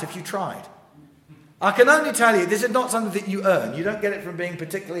doubt if you tried. I can only tell you, this is not something that you earn. You don't get it from being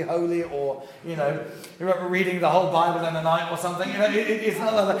particularly holy or, reading the whole Bible in a night or something. It's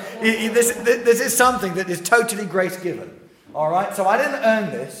not like that. This is something that is totally grace given. All right? So I didn't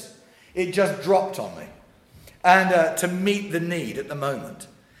earn this. It just dropped on me. And to meet the need at the moment.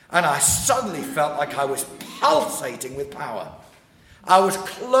 And I suddenly felt like I was pulsating with power. I was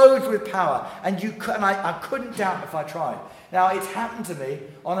clothed with power. And I couldn't doubt if I tried. Now, it's happened to me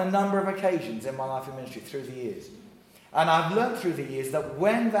on a number of occasions in my life in ministry through the years. And I've learned through the years that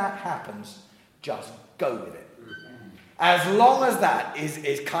when that happens, just go with it. As long as that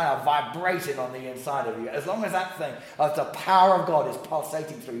is kind of vibrating on the inside of you, as long as that thing of the power of God is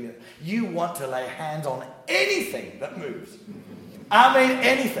pulsating through you, you want to lay hands on anything that moves. I mean,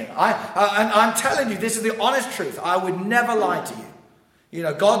 anything. And I'm telling you, this is the honest truth. I would never lie to you.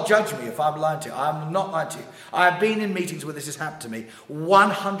 God judge me if I'm lying to you. I'm not lying to you. I have been in meetings where this has happened to me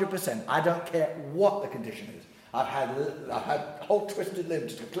 100%. I don't care what the condition is. I've had whole twisted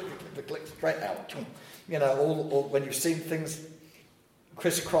limbs to click straight out. Or when you've seen things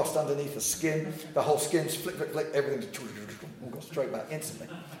crisscrossed underneath the skin, the whole skin's flick, everything just go straight back instantly.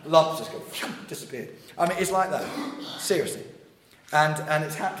 Lumps just go, disappeared. I mean, it's like that. Seriously. And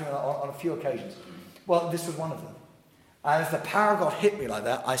it's happened to me on a few occasions. Well, this was one of them. And as the power of God hit me like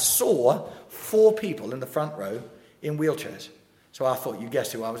that, I saw 4 people in the front row in wheelchairs. So I thought, you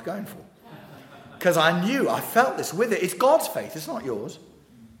guessed who I was going for. Because I felt this with it. It's God's faith, it's not yours.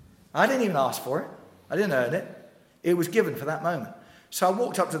 I didn't even ask for it. I didn't earn it. It was given for that moment. So I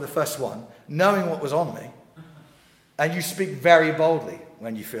walked up to the first one, knowing what was on me. And you speak very boldly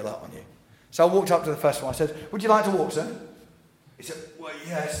when you feel that on you. So I walked up to the first one. I said, would you like to walk, sir? He said, well,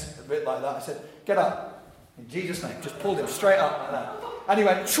 yes, a bit like that. I said, get up. In Jesus' name, just pulled him straight up like that. And he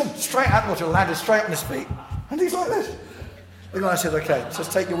went straight out until landed straight on his feet. And he's like this. And I said, okay,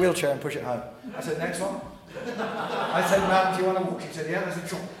 just take your wheelchair and push it home. I said, next one. I said, ma'am, do you want to walk? She said, yeah.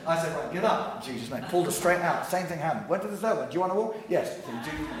 I said, right, get up. In Jesus' name. Pulled her straight out. Same thing happened. Went to the third one. Do you want to walk? Yes.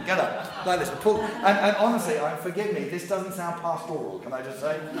 Get up. Like this. And honestly, forgive me, this doesn't sound pastoral, can I just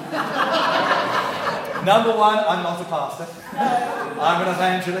say? Number one, I'm not a pastor. I'm an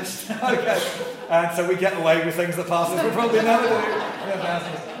evangelist. Okay. And so we get away with things that pastors would probably never do.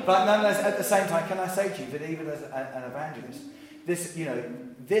 But nonetheless, at the same time, can I say to you that even as an evangelist,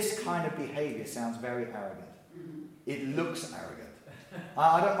 this kind of behaviour sounds very arrogant. It looks arrogant.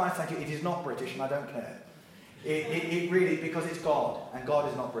 I don't mind saying to you, it is not British, and I don't care. It really, because it's God, and God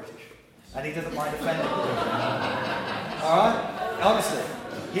is not British. And he doesn't mind offending people. Alright? Honestly.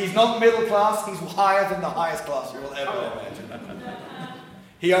 He's not middle class, he's higher than the highest class you will ever imagine.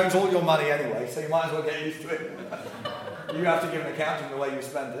 He owns all your money anyway, so you might as well get used to it. You have to give an account of the way you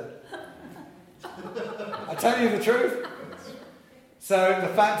spend it. I tell you the truth. So the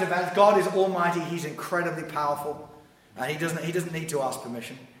fact of that, God is almighty, he's incredibly powerful, and he doesn't need to ask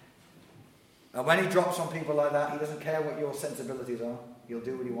permission. And when he drops on people like that, he doesn't care what your sensibilities are. He'll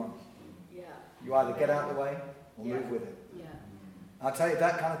do what he wants. Yeah. You either get out of the way or move with it. Yeah. I'll tell you,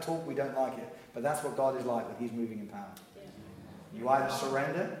 that kind of talk, we don't like it. But that's what God is like when he's moving in power. Yeah. You either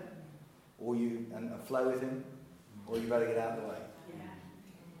surrender or and flow with him, or you better get out of the way.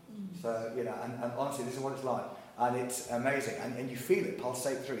 Yeah. So, and honestly, this is what it's like. And it's amazing. And you feel it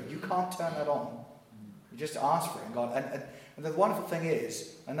pulsate through. You can't turn that on. You just ask for it. And God. And the wonderful thing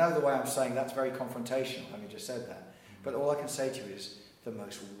is, I know the way I'm saying that's very confrontational, having just said that. But all I can say to you is the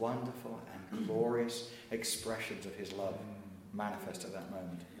most wonderful and glorious expressions of his love manifest at that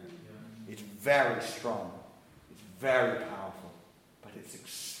moment. It's very strong. It's very powerful. But it's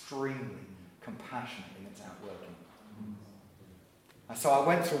extremely compassionate in its outworking. And so I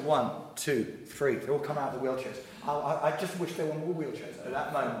went through 1, 2, 3. They all come out of the wheelchairs. I just wish there were more wheelchairs at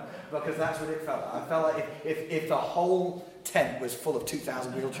that moment, because that's what it felt like. I felt like if the whole tent was full of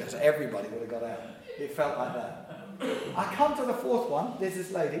 2,000 wheelchairs, everybody would have got out. It felt like that. I come to the 4th one. There's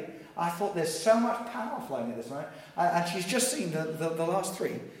this lady. I thought there's so much power flowing at this moment. And she's just seen the last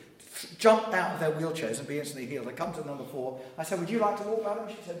 3 jump out of their wheelchairs and be instantly healed. I come to number 4. I said, would you like to walk, madam?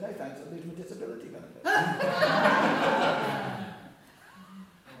 She said, no thanks, I'll lose my disability benefit.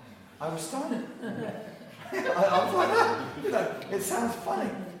 I was stunned. I was like that. It sounds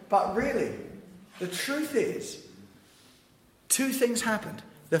funny. But really, the truth is, 2 things happened.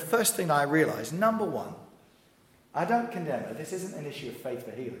 The first thing I realized, number 1, I don't condemn her. This isn't an issue of faith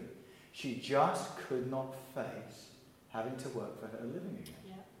for healing. She just could not face having to work for her living again.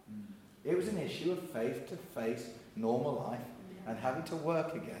 Yeah. It was an issue of faith to face normal life and having to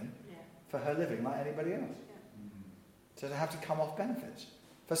work again for her living like anybody else. Yeah. So to have to come off benefits.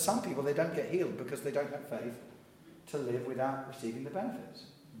 For some people, they don't get healed because they don't have faith to live without receiving the benefits.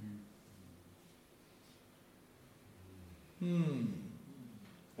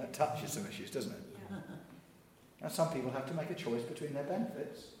 That touches some issues, doesn't it? Yeah. And some people have to make a choice between their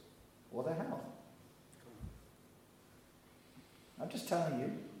benefits or their health. I'm just telling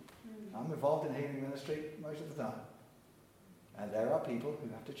you, I'm involved in healing ministry most of the time. And there are people who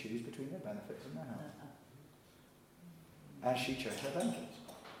have to choose between their benefits and their health. And she chose her benefits.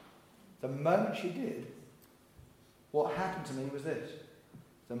 The moment she did, what happened to me was this.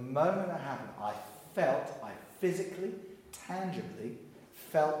 The moment that happened, I physically, tangibly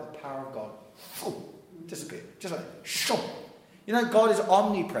felt the power of God disappear. Just like, shoo. You know, God is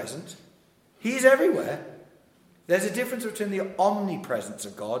omnipresent. He's everywhere. There's a difference between the omnipresence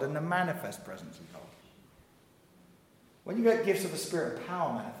of God and the manifest presence of God. When you get gifts of the Spirit and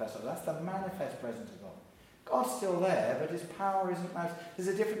power manifested, that's the manifest presence of God. God's still there, but his power isn't manifest. There's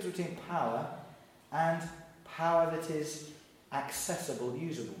a difference between power and power that is accessible,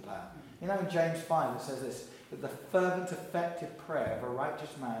 usable power. You know, in James 5 it says this, that the fervent, effective prayer of a righteous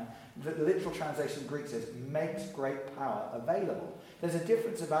man, the literal translation in Greek says, makes great power available. There's a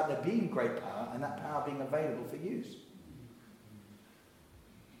difference about there being great power and that power being available for use.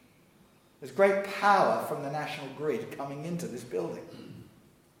 There's great power from the national grid coming into this building.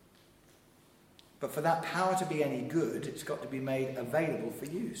 But for that power to be any good, it's got to be made available for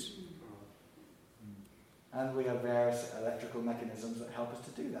use. And we have various electrical mechanisms that help us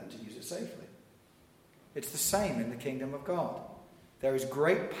to do that, to use it safely. It's the same in the kingdom of God. There is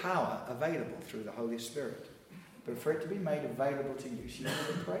great power available through the Holy Spirit. But for it to be made available to use, you need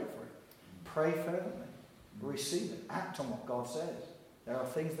to pray for it. Pray fervently. Receive it. Act on what God says. There are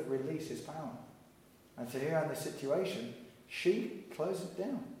things that release his power. And so here in this situation, she closed it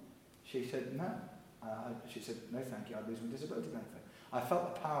down. She said, no. She said, no thank you, I'd lose my disability benefit. I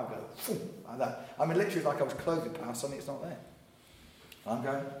felt the power go, like that. I mean, literally like I was clothed with power, suddenly it's not there. I'm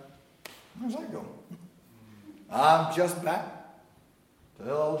going, where's that gone? I'm just back to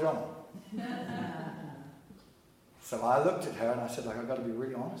little old John. So I looked at her and I said, I've got to be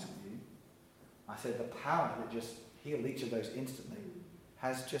really honest with you. I said, the power that just healed each of those instantly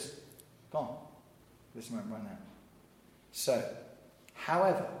has just gone. This moment right now. So,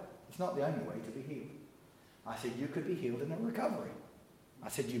 however, it's not the only way to be healed. I said, you could be healed in a recovery. I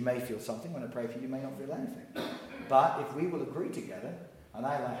said, you may feel something when I pray for you, you may not feel anything. But if we will agree together, and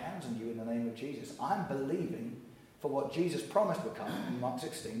I lay hands on you in the name of Jesus, I'm believing for what Jesus promised would come in Mark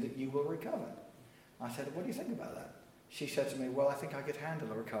 16, that you will recover. I said, what do you think about that? She said to me, well, I think I could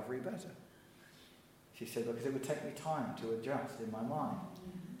handle a recovery better. She said, because it would take me time to adjust in my mind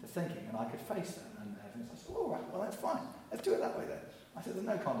to thinking, and I could face that. And I said, all right, well, that's fine. Let's do it that way then. I said, there's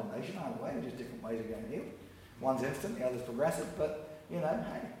no condemnation either way, just different ways of getting healed. One's instant, the other's progressive, but, you know,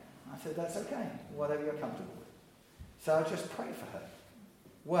 hey, I said, that's okay, whatever you're comfortable with. So I just prayed for her.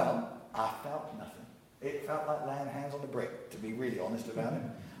 Well, I felt nothing. It felt like laying hands on the brick, to be really honest about it.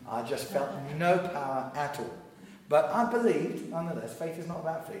 I just felt no power at all. But I believed, nonetheless, faith is not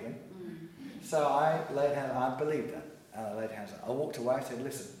about feeling. So I laid hands, I believed that, and I laid hands on her. I walked away, I said,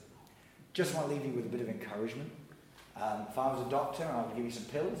 listen, just want to leave you with a bit of encouragement. If I was a doctor, I would give you some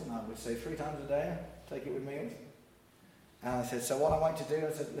pills, and I would say 3 times a day, take it with meals. And I said, so what I want you to do,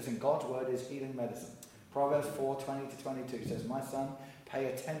 I said, listen, God's word is healing medicine. Proverbs 4:20-22 says, my son, pay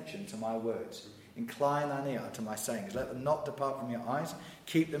attention to my words. Incline thine ear to my sayings. Let them not depart from your eyes.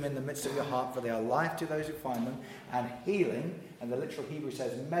 Keep them in the midst of your heart, for they are life to those who find them, and healing, and the literal Hebrew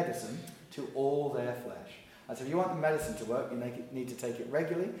says medicine, to all their flesh. I said, if you want the medicine to work, you need to take it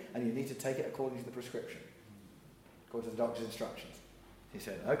regularly, and you need to take it according to the prescription, according to the doctor's instructions. He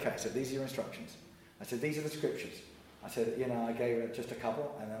said, okay, so these are your instructions. I said, these are the scriptures. I said, I gave her just a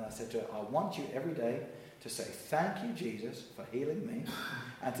couple, and then I said to her, I want you every day to say, thank you, Jesus, for healing me,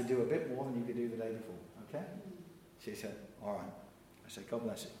 and to do a bit more than you could do the day before. Okay? She said, all right. I said, God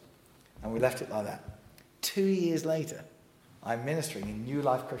bless you. And we left it like that. 2 years later, I'm ministering in New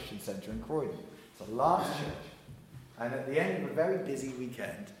Life Christian Centre in Croydon. It's a large church. And at the end of a very busy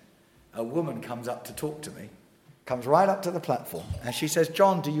weekend, a woman comes up to talk to me, comes right up to the platform, and she says,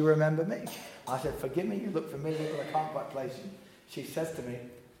 John, do you remember me? I said, forgive me, you look familiar, but I can't quite place you. She says to me,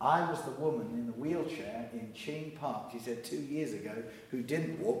 I was the woman in the wheelchair in Cheyne Park, she said 2 years ago, who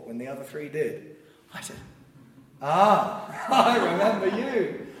didn't walk when the other 3 did. I said, I remember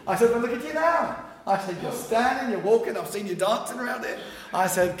you. I said, well, look at you now. I said, you're standing, you're walking, I've seen you dancing around it. I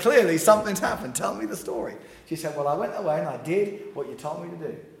said, clearly something's happened. Tell me the story. She said, well, I went away and I did what you told me to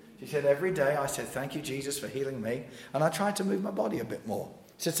do. She said, every day I said, thank you, Jesus, for healing me. And I tried to move my body a bit more.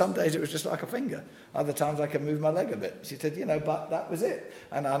 She said, some days it was just like a finger. Other times I could move my leg a bit. She said, but that was it.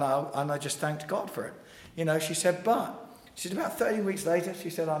 And I just thanked God for it. She said, but She said, about 13 weeks later, she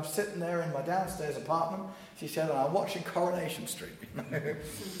said, I'm sitting there in my downstairs apartment. She said, and I'm watching Coronation Street.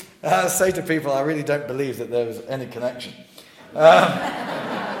 I say to people, I really don't believe that there was any connection.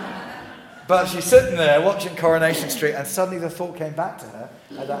 But she's sitting there watching Coronation Street, and suddenly the thought came back to her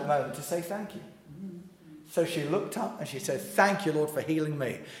at that moment to say thank you. So she looked up and she said, thank you, Lord, for healing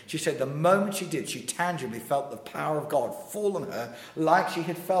me. She said the moment she did, she tangibly felt the power of God fall on her like she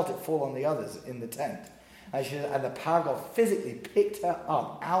had felt it fall on the others in the tent. And the power of God physically picked her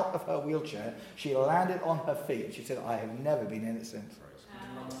up out of her wheelchair. She landed on her feet. She said, I have never been in it since.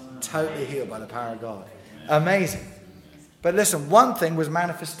 Totally healed by the power of God. Amazing. But listen, one thing was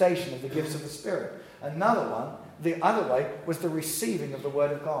manifestation of the gifts of the Spirit. Another one, the other way, was the receiving of the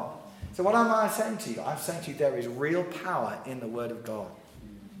Word of God. So what am I saying to you? I'm saying to you there is real power in the Word of God.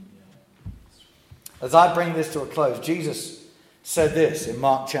 As I bring this to a close, Jesus said this in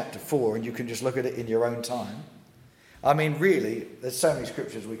Mark chapter 4, and you can just look at it in your own time. I mean, really, there's so many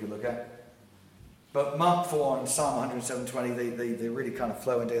scriptures we could look at. But Mark 4 and Psalm 107:20, they really kind of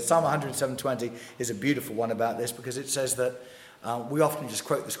flow into it. Psalm 107:20 is a beautiful one about this because it says that, we often just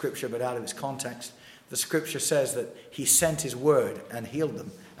quote the scripture, but out of its context, the scripture says that he sent his word and healed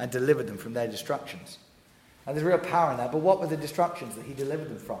them and delivered them from their destructions. And there's real power in that. But what were the destructions that he delivered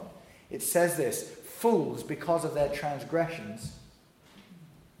them from? It says this, fools, because of their transgressions,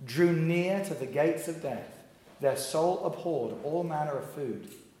 drew near to the gates of death. Their soul abhorred all manner of food.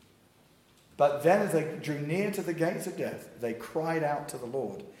 But then as they drew near to the gates of death, they cried out to the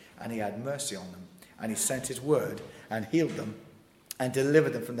Lord, and he had mercy on them. And he sent his word and healed them and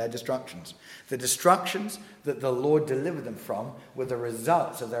delivered them from their destructions. The destructions that the Lord delivered them from were the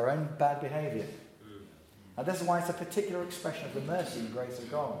results of their own bad behavior. And that's why it's a particular expression of the mercy and grace of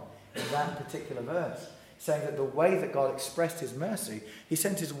God in that particular verse, saying that the way that God expressed his mercy, he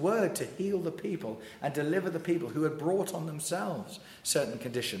sent his word to heal the people and deliver the people who had brought on themselves certain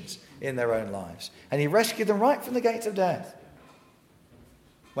conditions in their own lives. And he rescued them right from the gates of death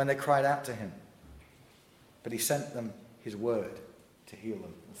when they cried out to him. But he sent them his word to heal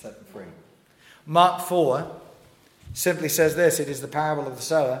them and set them free. Mark 4 simply says this, it is the parable of the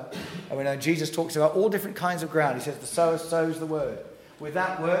sower. And we know Jesus talks about all different kinds of ground. He says the sower sows the word. With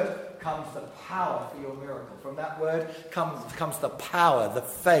that word comes the power for your miracle. From that word comes the power, the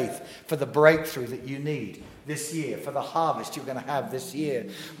faith for the breakthrough that you need this year, for the harvest you're going to have this year.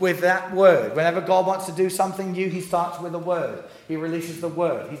 With that word, whenever God wants to do something new, he starts with a word. He releases the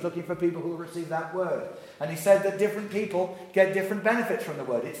word. He's looking for people who will receive that word. And he said that different people get different benefits from the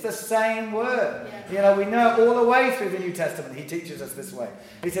word. It's the same word. You know, we know all the way through the New Testament, he teaches us this way.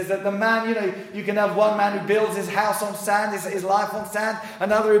 He says that the man, you know, you can have one man who builds his house on sand, his life on sand,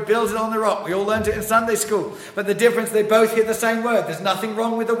 another who builds it on the rock. We all learned it in Sunday school. But the difference, they both hear the same word. There's nothing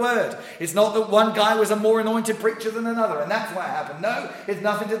wrong with the word. It's not that one guy was a more anointed preacher than another, and that's what happened. No, it's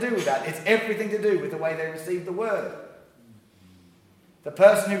nothing to do with that. It's everything to do with the way they received the word. The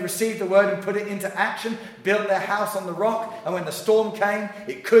person who received the word and put it into action built their house on the rock, and when the storm came,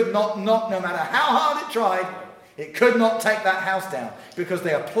 it could not, no matter how hard it tried, it could not take that house down because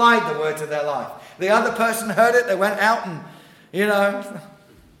they applied the word to their life. The other person heard it, they went out and, you know,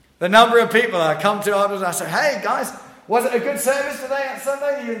 the number of people I come to afterwards, I say, hey guys, was it a good service today on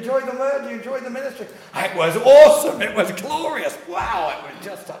Sunday? You enjoyed the word? You enjoyed the ministry? It was awesome. It was glorious. Wow, it was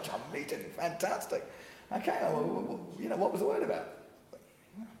just such a meeting. Fantastic. Okay, well, you know, what was the word about?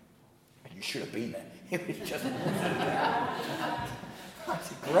 You should have been there. It was just I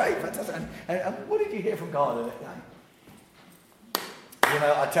said, great, fantastic. And what did you hear from God? You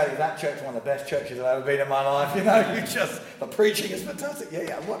know, I tell you, that church is one of the best churches I've ever been in my life. You know, the preaching is fantastic.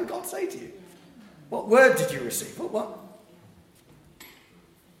 Yeah. What did God say to you? What word did you receive? What?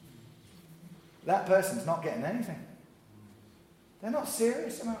 That person's not getting anything. They're not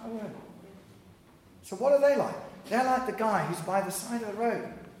serious about the word. So what are they like? They're like the guy who's by the side of the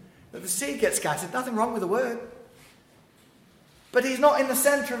road. That the seed gets scattered, nothing wrong with the word. But he's not in the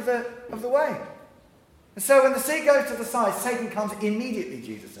centre of the way. And so when the seed goes to the side, Satan comes immediately,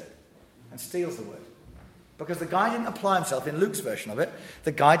 Jesus said, and steals the word. Because the guy didn't apply himself, in Luke's version of it,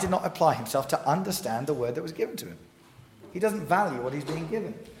 the guy did not apply himself to understand the word that was given to him. He doesn't value what he's being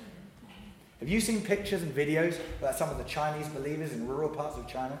given. Have you seen pictures and videos about some of the Chinese believers in rural parts of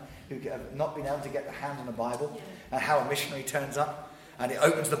China who have not been able to get their hands on a Bible, and how a missionary turns up and he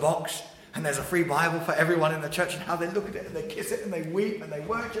opens the box and there's a free Bible for everyone in the church, and how they look at it and they kiss it and they weep and they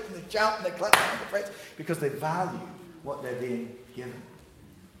worship and they shout and they clap and they praise because they value what they're being given.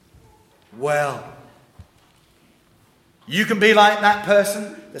 Well, you can be like that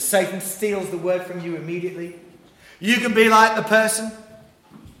person that Satan steals the word from you immediately. You can be like the person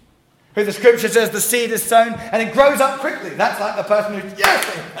Who the scripture says the seed is sown and it grows up quickly. That's like the person who's,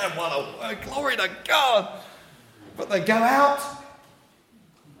 yes, amen, what a word, glory to God. But they go out,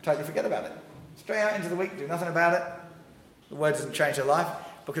 totally forget about it. Straight out into the week, do nothing about it. The word doesn't change their life.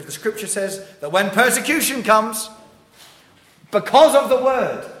 Because the scripture says that when persecution comes, because of the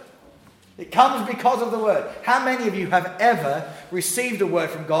word, it comes because of the word. How many of you have ever received a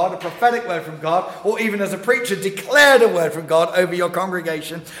word from God, a prophetic word from God, or even as a preacher declared a word from God over your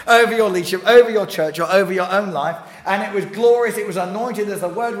congregation, over your leadership, over your church, or over your own life, and it was glorious, it was anointed as the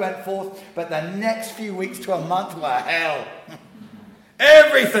word went forth, but the next few weeks to a month were hell.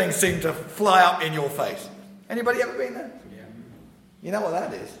 Everything seemed to fly up in your face. Anybody ever been there? Yeah. You know what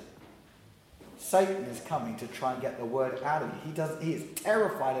that is? Satan is coming to try and get the word out of you. He is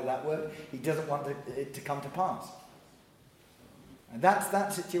terrified of that word. He doesn't want it to come to pass. And that's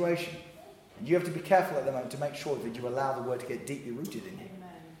that situation. And you have to be careful at the moment to make sure that you allow the word to get deeply rooted in you. Amen.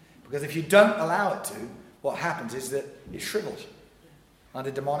 Because if you don't allow it to, what happens is that it shrivels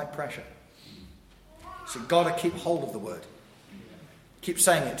under demonic pressure. So you've got to keep hold of the word. Keep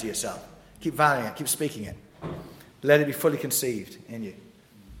saying it to yourself. Keep valuing it. Keep speaking it. Let it be fully conceived in you.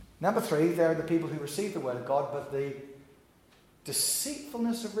 Number 3, there are the people who receive the word of God, but the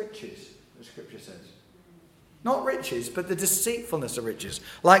deceitfulness of riches, the scripture says. Not riches, but the deceitfulness of riches.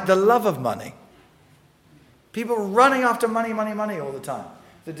 Like the love of money. People running after money, money, money all the time.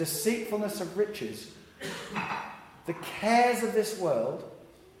 The deceitfulness of riches. The cares of this world.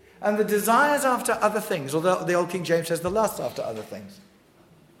 And the desires after other things. Or the old King James says the lust after other things.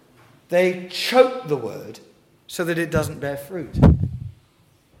 They choke the word so that it doesn't bear fruit.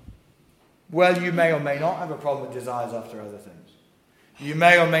 Well, you may or may not have a problem with desires after other things. You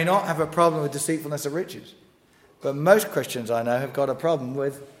may or may not have a problem with deceitfulness of riches. But most Christians I know have got a problem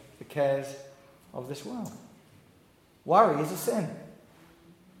with the cares of this world. Worry is a sin.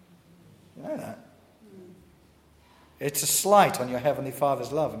 You know that? It's a slight on your Heavenly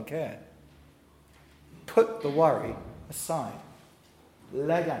Father's love and care. Put the worry aside.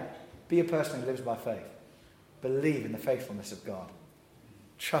 Lay down. Be a person who lives by faith. Believe in the faithfulness of God.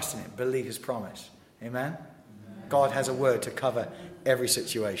 Trust in it. Believe his promise. Amen? Amen? God has a word to cover every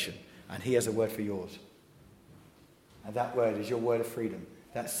situation. And he has a word for yours. And that word is your word of freedom.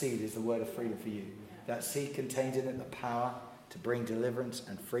 That seed is the word of freedom for you. That seed contains in it the power to bring deliverance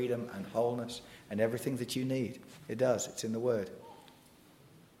and freedom and wholeness and everything that you need. It does. It's in the word.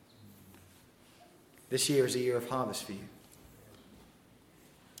 This year is a year of harvest for you.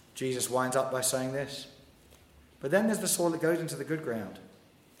 Jesus winds up by saying this. But then there's the soil that goes into the good ground.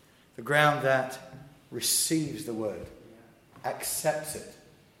 The ground that receives the word, accepts it,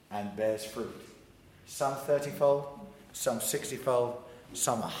 and bears fruit. Some 30-fold, some 60-fold,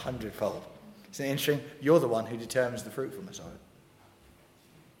 some 100-fold. Isn't it interesting? You're the one who determines the fruitfulness of it.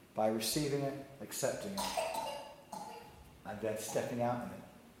 By receiving it, accepting it, and then stepping out in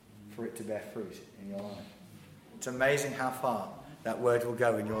it for it to bear fruit in your life. It's amazing how far that word will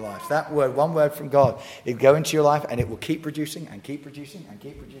go in your life. That word, one word from God, it will go into your life and it will keep producing and keep producing and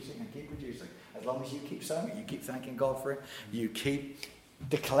keep producing and keep producing. As long as you keep sowing it, you keep thanking God for it, you keep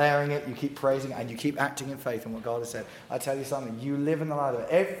declaring it, you keep praising it, and you keep acting in faith in what God has said. I tell you something, you live in the light of it.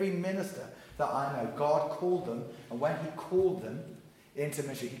 Every minister that I know, God called them, and when he called them into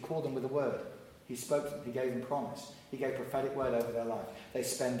ministry, he called them with a word. He spoke to them, he gave them promise. He gave prophetic word over their life. They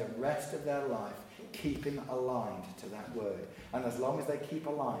spend the rest of their life keeping aligned to that word. And as long as they keep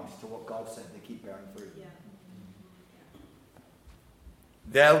aligned to what God said, they keep bearing fruit. Yeah.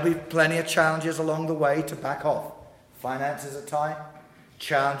 There'll be plenty of challenges along the way to back off. Finances are tight.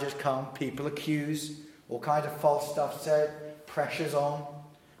 Challenges come. People accuse. All kinds of false stuff said. Pressure's on.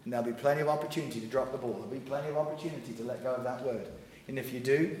 And there'll be plenty of opportunity to drop the ball. There'll be plenty of opportunity to let go of that word. And if you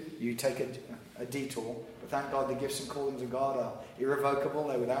do, you take a detour. But thank God the gifts and callings of God are irrevocable.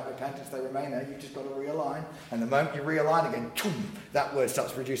 They're without repentance. They remain there. You've just got to realign. And the moment you realign again, that word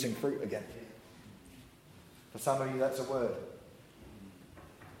starts producing fruit again. For some of you, that's a word.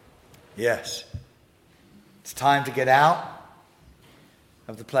 Yes. It's time to get out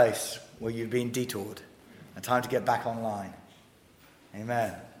of the place where you've been detoured. And time to get back online.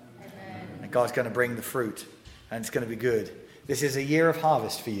 Amen. Amen. And God's going to bring the fruit. And it's going to be good. This is a year of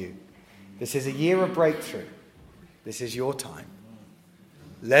harvest for you. This is a year of breakthrough. This is your time.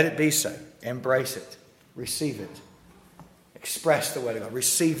 Let it be so. Embrace it. Receive it. Express the word of God.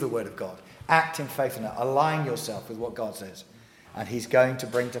 Receive the word of God. Act in faith in it. Align yourself with what God says. And he's going to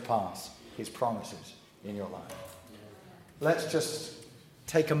bring to pass his promises in your life. Let's just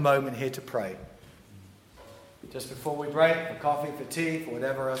take a moment here to pray. Just before we break, for coffee, for tea, for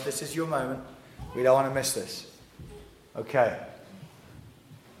whatever else, this is your moment. We don't want to miss this. Okay.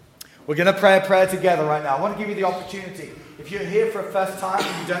 We're going to pray a prayer together right now. I want to give you the opportunity. If you're here for the first time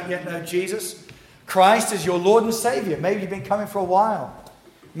and you don't yet know Jesus, Christ is your Lord and Savior. Maybe you've been coming for a while.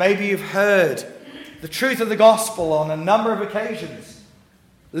 Maybe you've heard the truth of the gospel on a number of occasions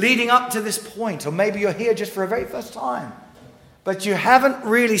leading up to this point. Or maybe you're here just for the very first time. But you haven't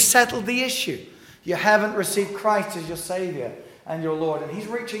really settled the issue. You haven't received Christ as your Savior and your Lord. And He's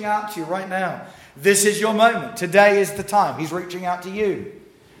reaching out to you right now. This is your moment. Today is the time. He's reaching out to you.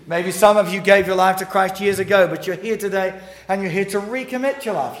 Maybe some of you gave your life to Christ years ago, but you're here today and you're here to recommit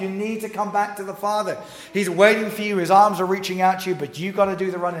your life. You need to come back to the Father. He's waiting for you. His arms are reaching out to you, but you've got to do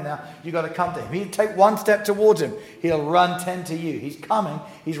the running now. You've got to come to Him. He'll take one step towards Him. He'll run 10 to you. He's coming.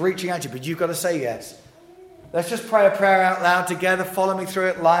 He's reaching out to you, but you've got to say yes. Let's just pray a prayer out loud together. Follow me through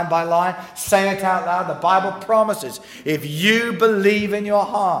it line by line. Say it out loud. The Bible promises if you believe in your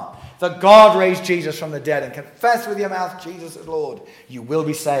heart that God raised Jesus from the dead and confess with your mouth Jesus is Lord, you will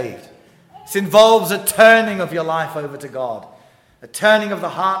be saved. This involves a turning of your life over to God, a turning of the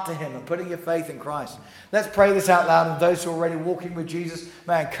heart to Him and putting your faith in Christ. Let's pray this out loud, and those who are already walking with Jesus,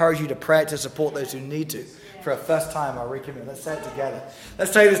 may I encourage you to pray it to support those who need to. For a first time, I recommend. Let's say it together.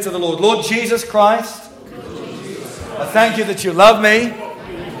 Let's say this to the Lord. Lord Jesus Christ, I thank you that you love me,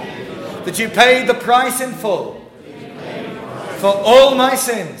 that you paid the price in full for all my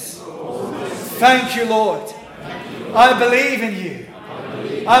sins. Thank you, Lord. I believe in you.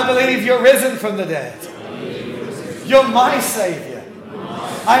 I believe you're risen from the dead. You're my Savior.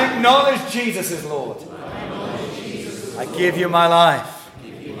 I acknowledge Jesus is Lord. I give you my life.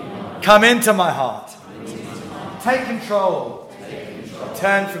 Come into my heart. Take control.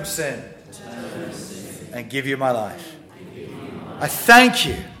 Turn from sin. And give you my life. I thank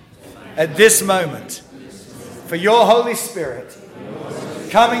you at this moment for your Holy Spirit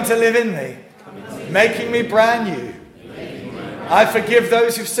coming to live in me, making me brand new. I forgive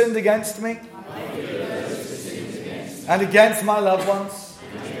those who've sinned against me and against my loved ones.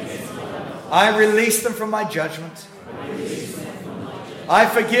 I release them from my judgment. I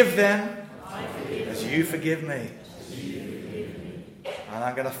forgive them as you forgive me. And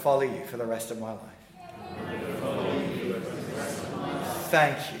I'm going to follow you for the rest of my life.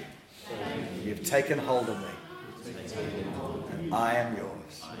 Thank you. You've taken hold of me. And I am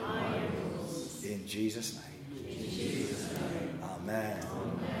yours. In Jesus' name. Amen.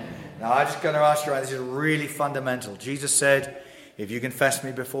 Now I'm just going to ask you, this is really fundamental. Jesus said, if you confess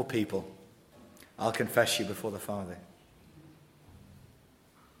me before people, I'll confess you before the Father.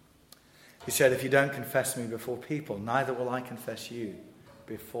 He said, if you don't confess me before people, neither will I confess you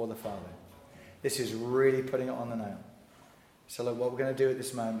before the Father. This is really putting it on the nail. So look, what we're going to do at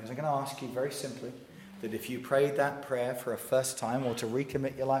this moment is I'm going to ask you very simply that if you prayed that prayer for a first time or to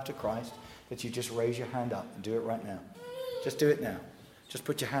recommit your life to Christ, that you just raise your hand up and do it right now. Just do it now. Just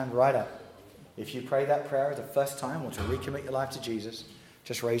put your hand right up. If you pray that prayer the first time or to recommit your life to Jesus,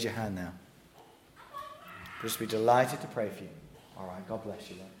 just raise your hand now. We'll just be delighted to pray for you. All right, God bless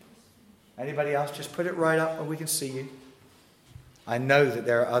you then. Anybody else? Just put it right up and we can see you. I know that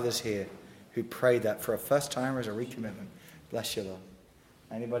there are others here who prayed that for a first time or as a recommitment. Bless you, Lord.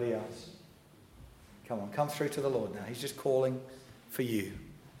 Anybody else? Come on, come through to the Lord now. He's just calling for you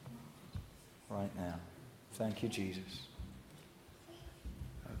right now. Thank you, Jesus.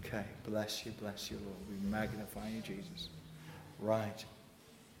 Okay, bless you, Lord. We magnify you, Jesus. Right.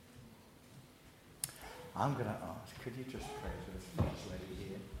 I'm going to ask, could you just pray for this first lady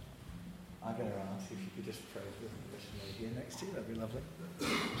here? I'm going to ask if you could just pray for the first lady here next to you. That'd be lovely.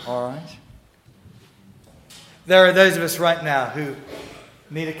 All right. There are those of us right now who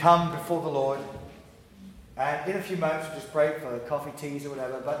need to come before the Lord. And in a few moments, we'll just break for coffee, teas, or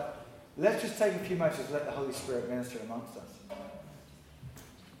whatever. But let's just take a few moments to let the Holy Spirit minister amongst us.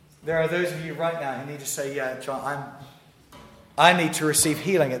 There are those of you right now who need to say, yeah, John, I need to receive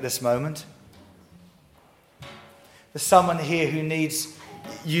healing at this moment. There's someone here who needs,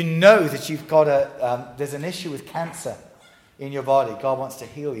 you know that you've got there's an issue with cancer in your body. God wants to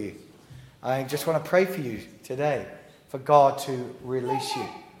heal you. I just want to pray for you today, for God to release you.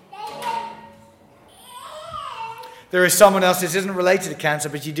 There is someone else, this isn't related to cancer,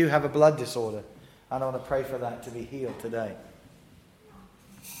 but you do have a blood disorder. And I want to pray for that to be healed today.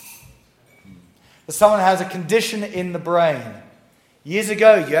 There's someone who has a condition in the brain. Years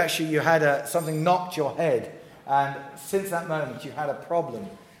ago, you had something knocked your head. And since that moment, you had a problem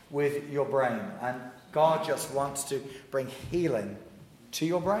with your brain. And God just wants to bring healing to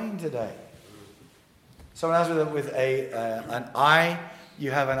your brain today. Someone else with an eye,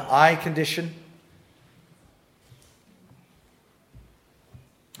 you have an eye condition.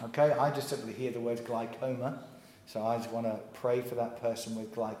 Okay, I just simply hear the word glaucoma. So I just want to pray for that person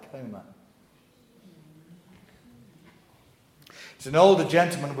with glaucoma. So an older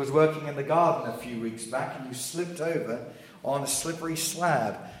gentleman was working in the garden a few weeks back, and you slipped over on a slippery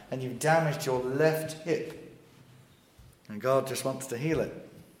slab and you've damaged your left hip. And God just wants to heal it.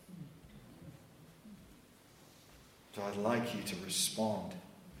 So I'd like you to respond.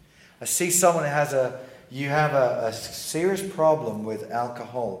 I see someone who you have a serious problem with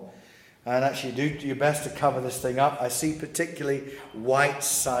alcohol. And actually do your best to cover this thing up. I see particularly white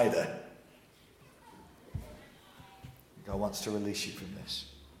cider. God wants to release you from this.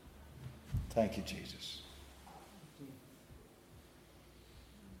 Thank you, Jesus.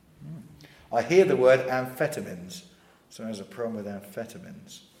 I hear the word amphetamines. So there's a problem with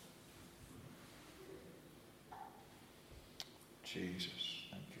amphetamines. Jesus.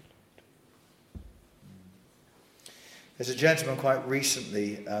 Thank you, Lord. There's a gentleman quite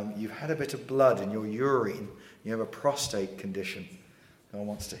recently, you've had a bit of blood in your urine. You have a prostate condition. God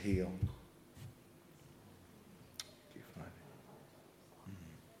wants to heal.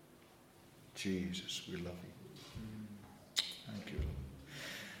 Jesus, we love you. Thank you, Lord.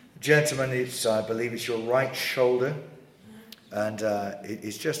 Gentlemen, I believe it's your right shoulder. And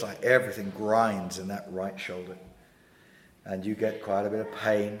it's just like everything grinds in that right shoulder. And you get quite a bit of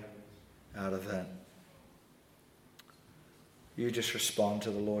pain out of that. You just respond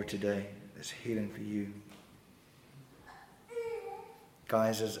to the Lord today. There's healing for you.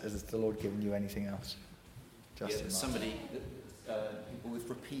 Guys, has the Lord given you anything else? Somebody, people with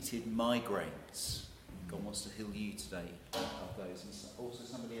repeated migraines. God wants to heal you today of those. And also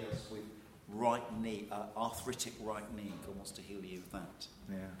somebody else with right knee, arthritic right knee. God wants to heal you of that.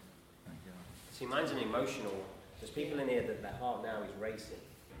 Yeah. Thank you. See, mine's an emotional. There's people in here that their heart now is racing.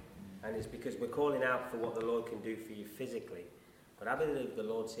 And it's because we're calling out for what the Lord can do for you physically. But I believe the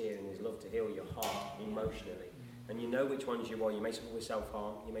Lord's here in His love to heal your heart emotionally. And you know which ones you are. You may suffer with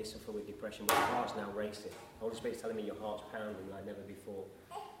self-harm. You may suffer with depression. But your heart's now racing. The Holy Spirit's telling me your heart's pounding like never before.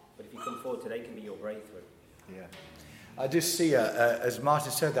 But if you come forward today, it can be your breakthrough. Yeah. I just see, as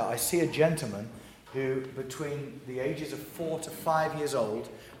Martin said that, I see a gentleman who, between the ages of 4 to 5 years old,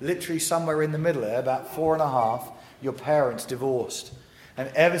 literally somewhere in the middle there, about 4.5, your parents divorced. And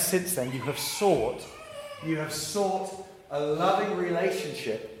ever since then, you have sought a loving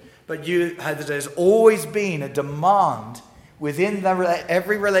relationship, but there's always been a demand within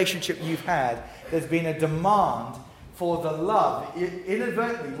every relationship you've had. There's been a demand for the love.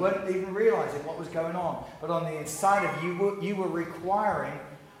 Inadvertently, you weren't even realizing what was going on. But on the inside of you, you were requiring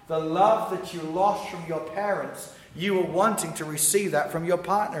the love that you lost from your parents. You were wanting to receive that from your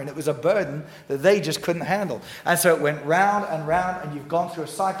partner, and it was a burden that they just couldn't handle. And so it went round and round, and you've gone through a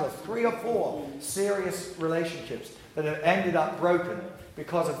cycle of 3 or 4 serious relationships that have ended up broken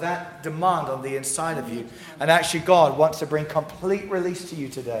because of that demand on the inside of you. And actually God wants to bring complete release to you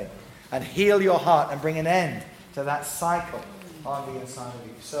today and heal your heart and bring an end to that cycle on the inside of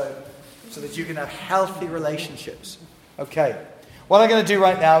you, so that you can have healthy relationships. Okay. What I'm going to do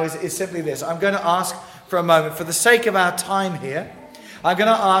right now is simply this. I'm going to ask for a moment, for the sake of our time here, I'm going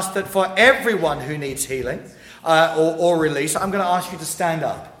to ask that for everyone who needs healing or release, I'm going to ask you to stand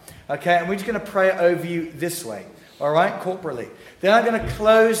up. Okay? And we're just going to pray over you this way. All right? Corporately. Then I'm going to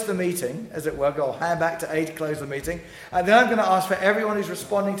close the meeting, as it were. I'll hand back to A to close the meeting. And then I'm going to ask for everyone who's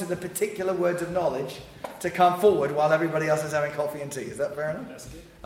responding to the particular words of knowledge to come forward while everybody else is having coffee and tea. Is that fair enough? That's good.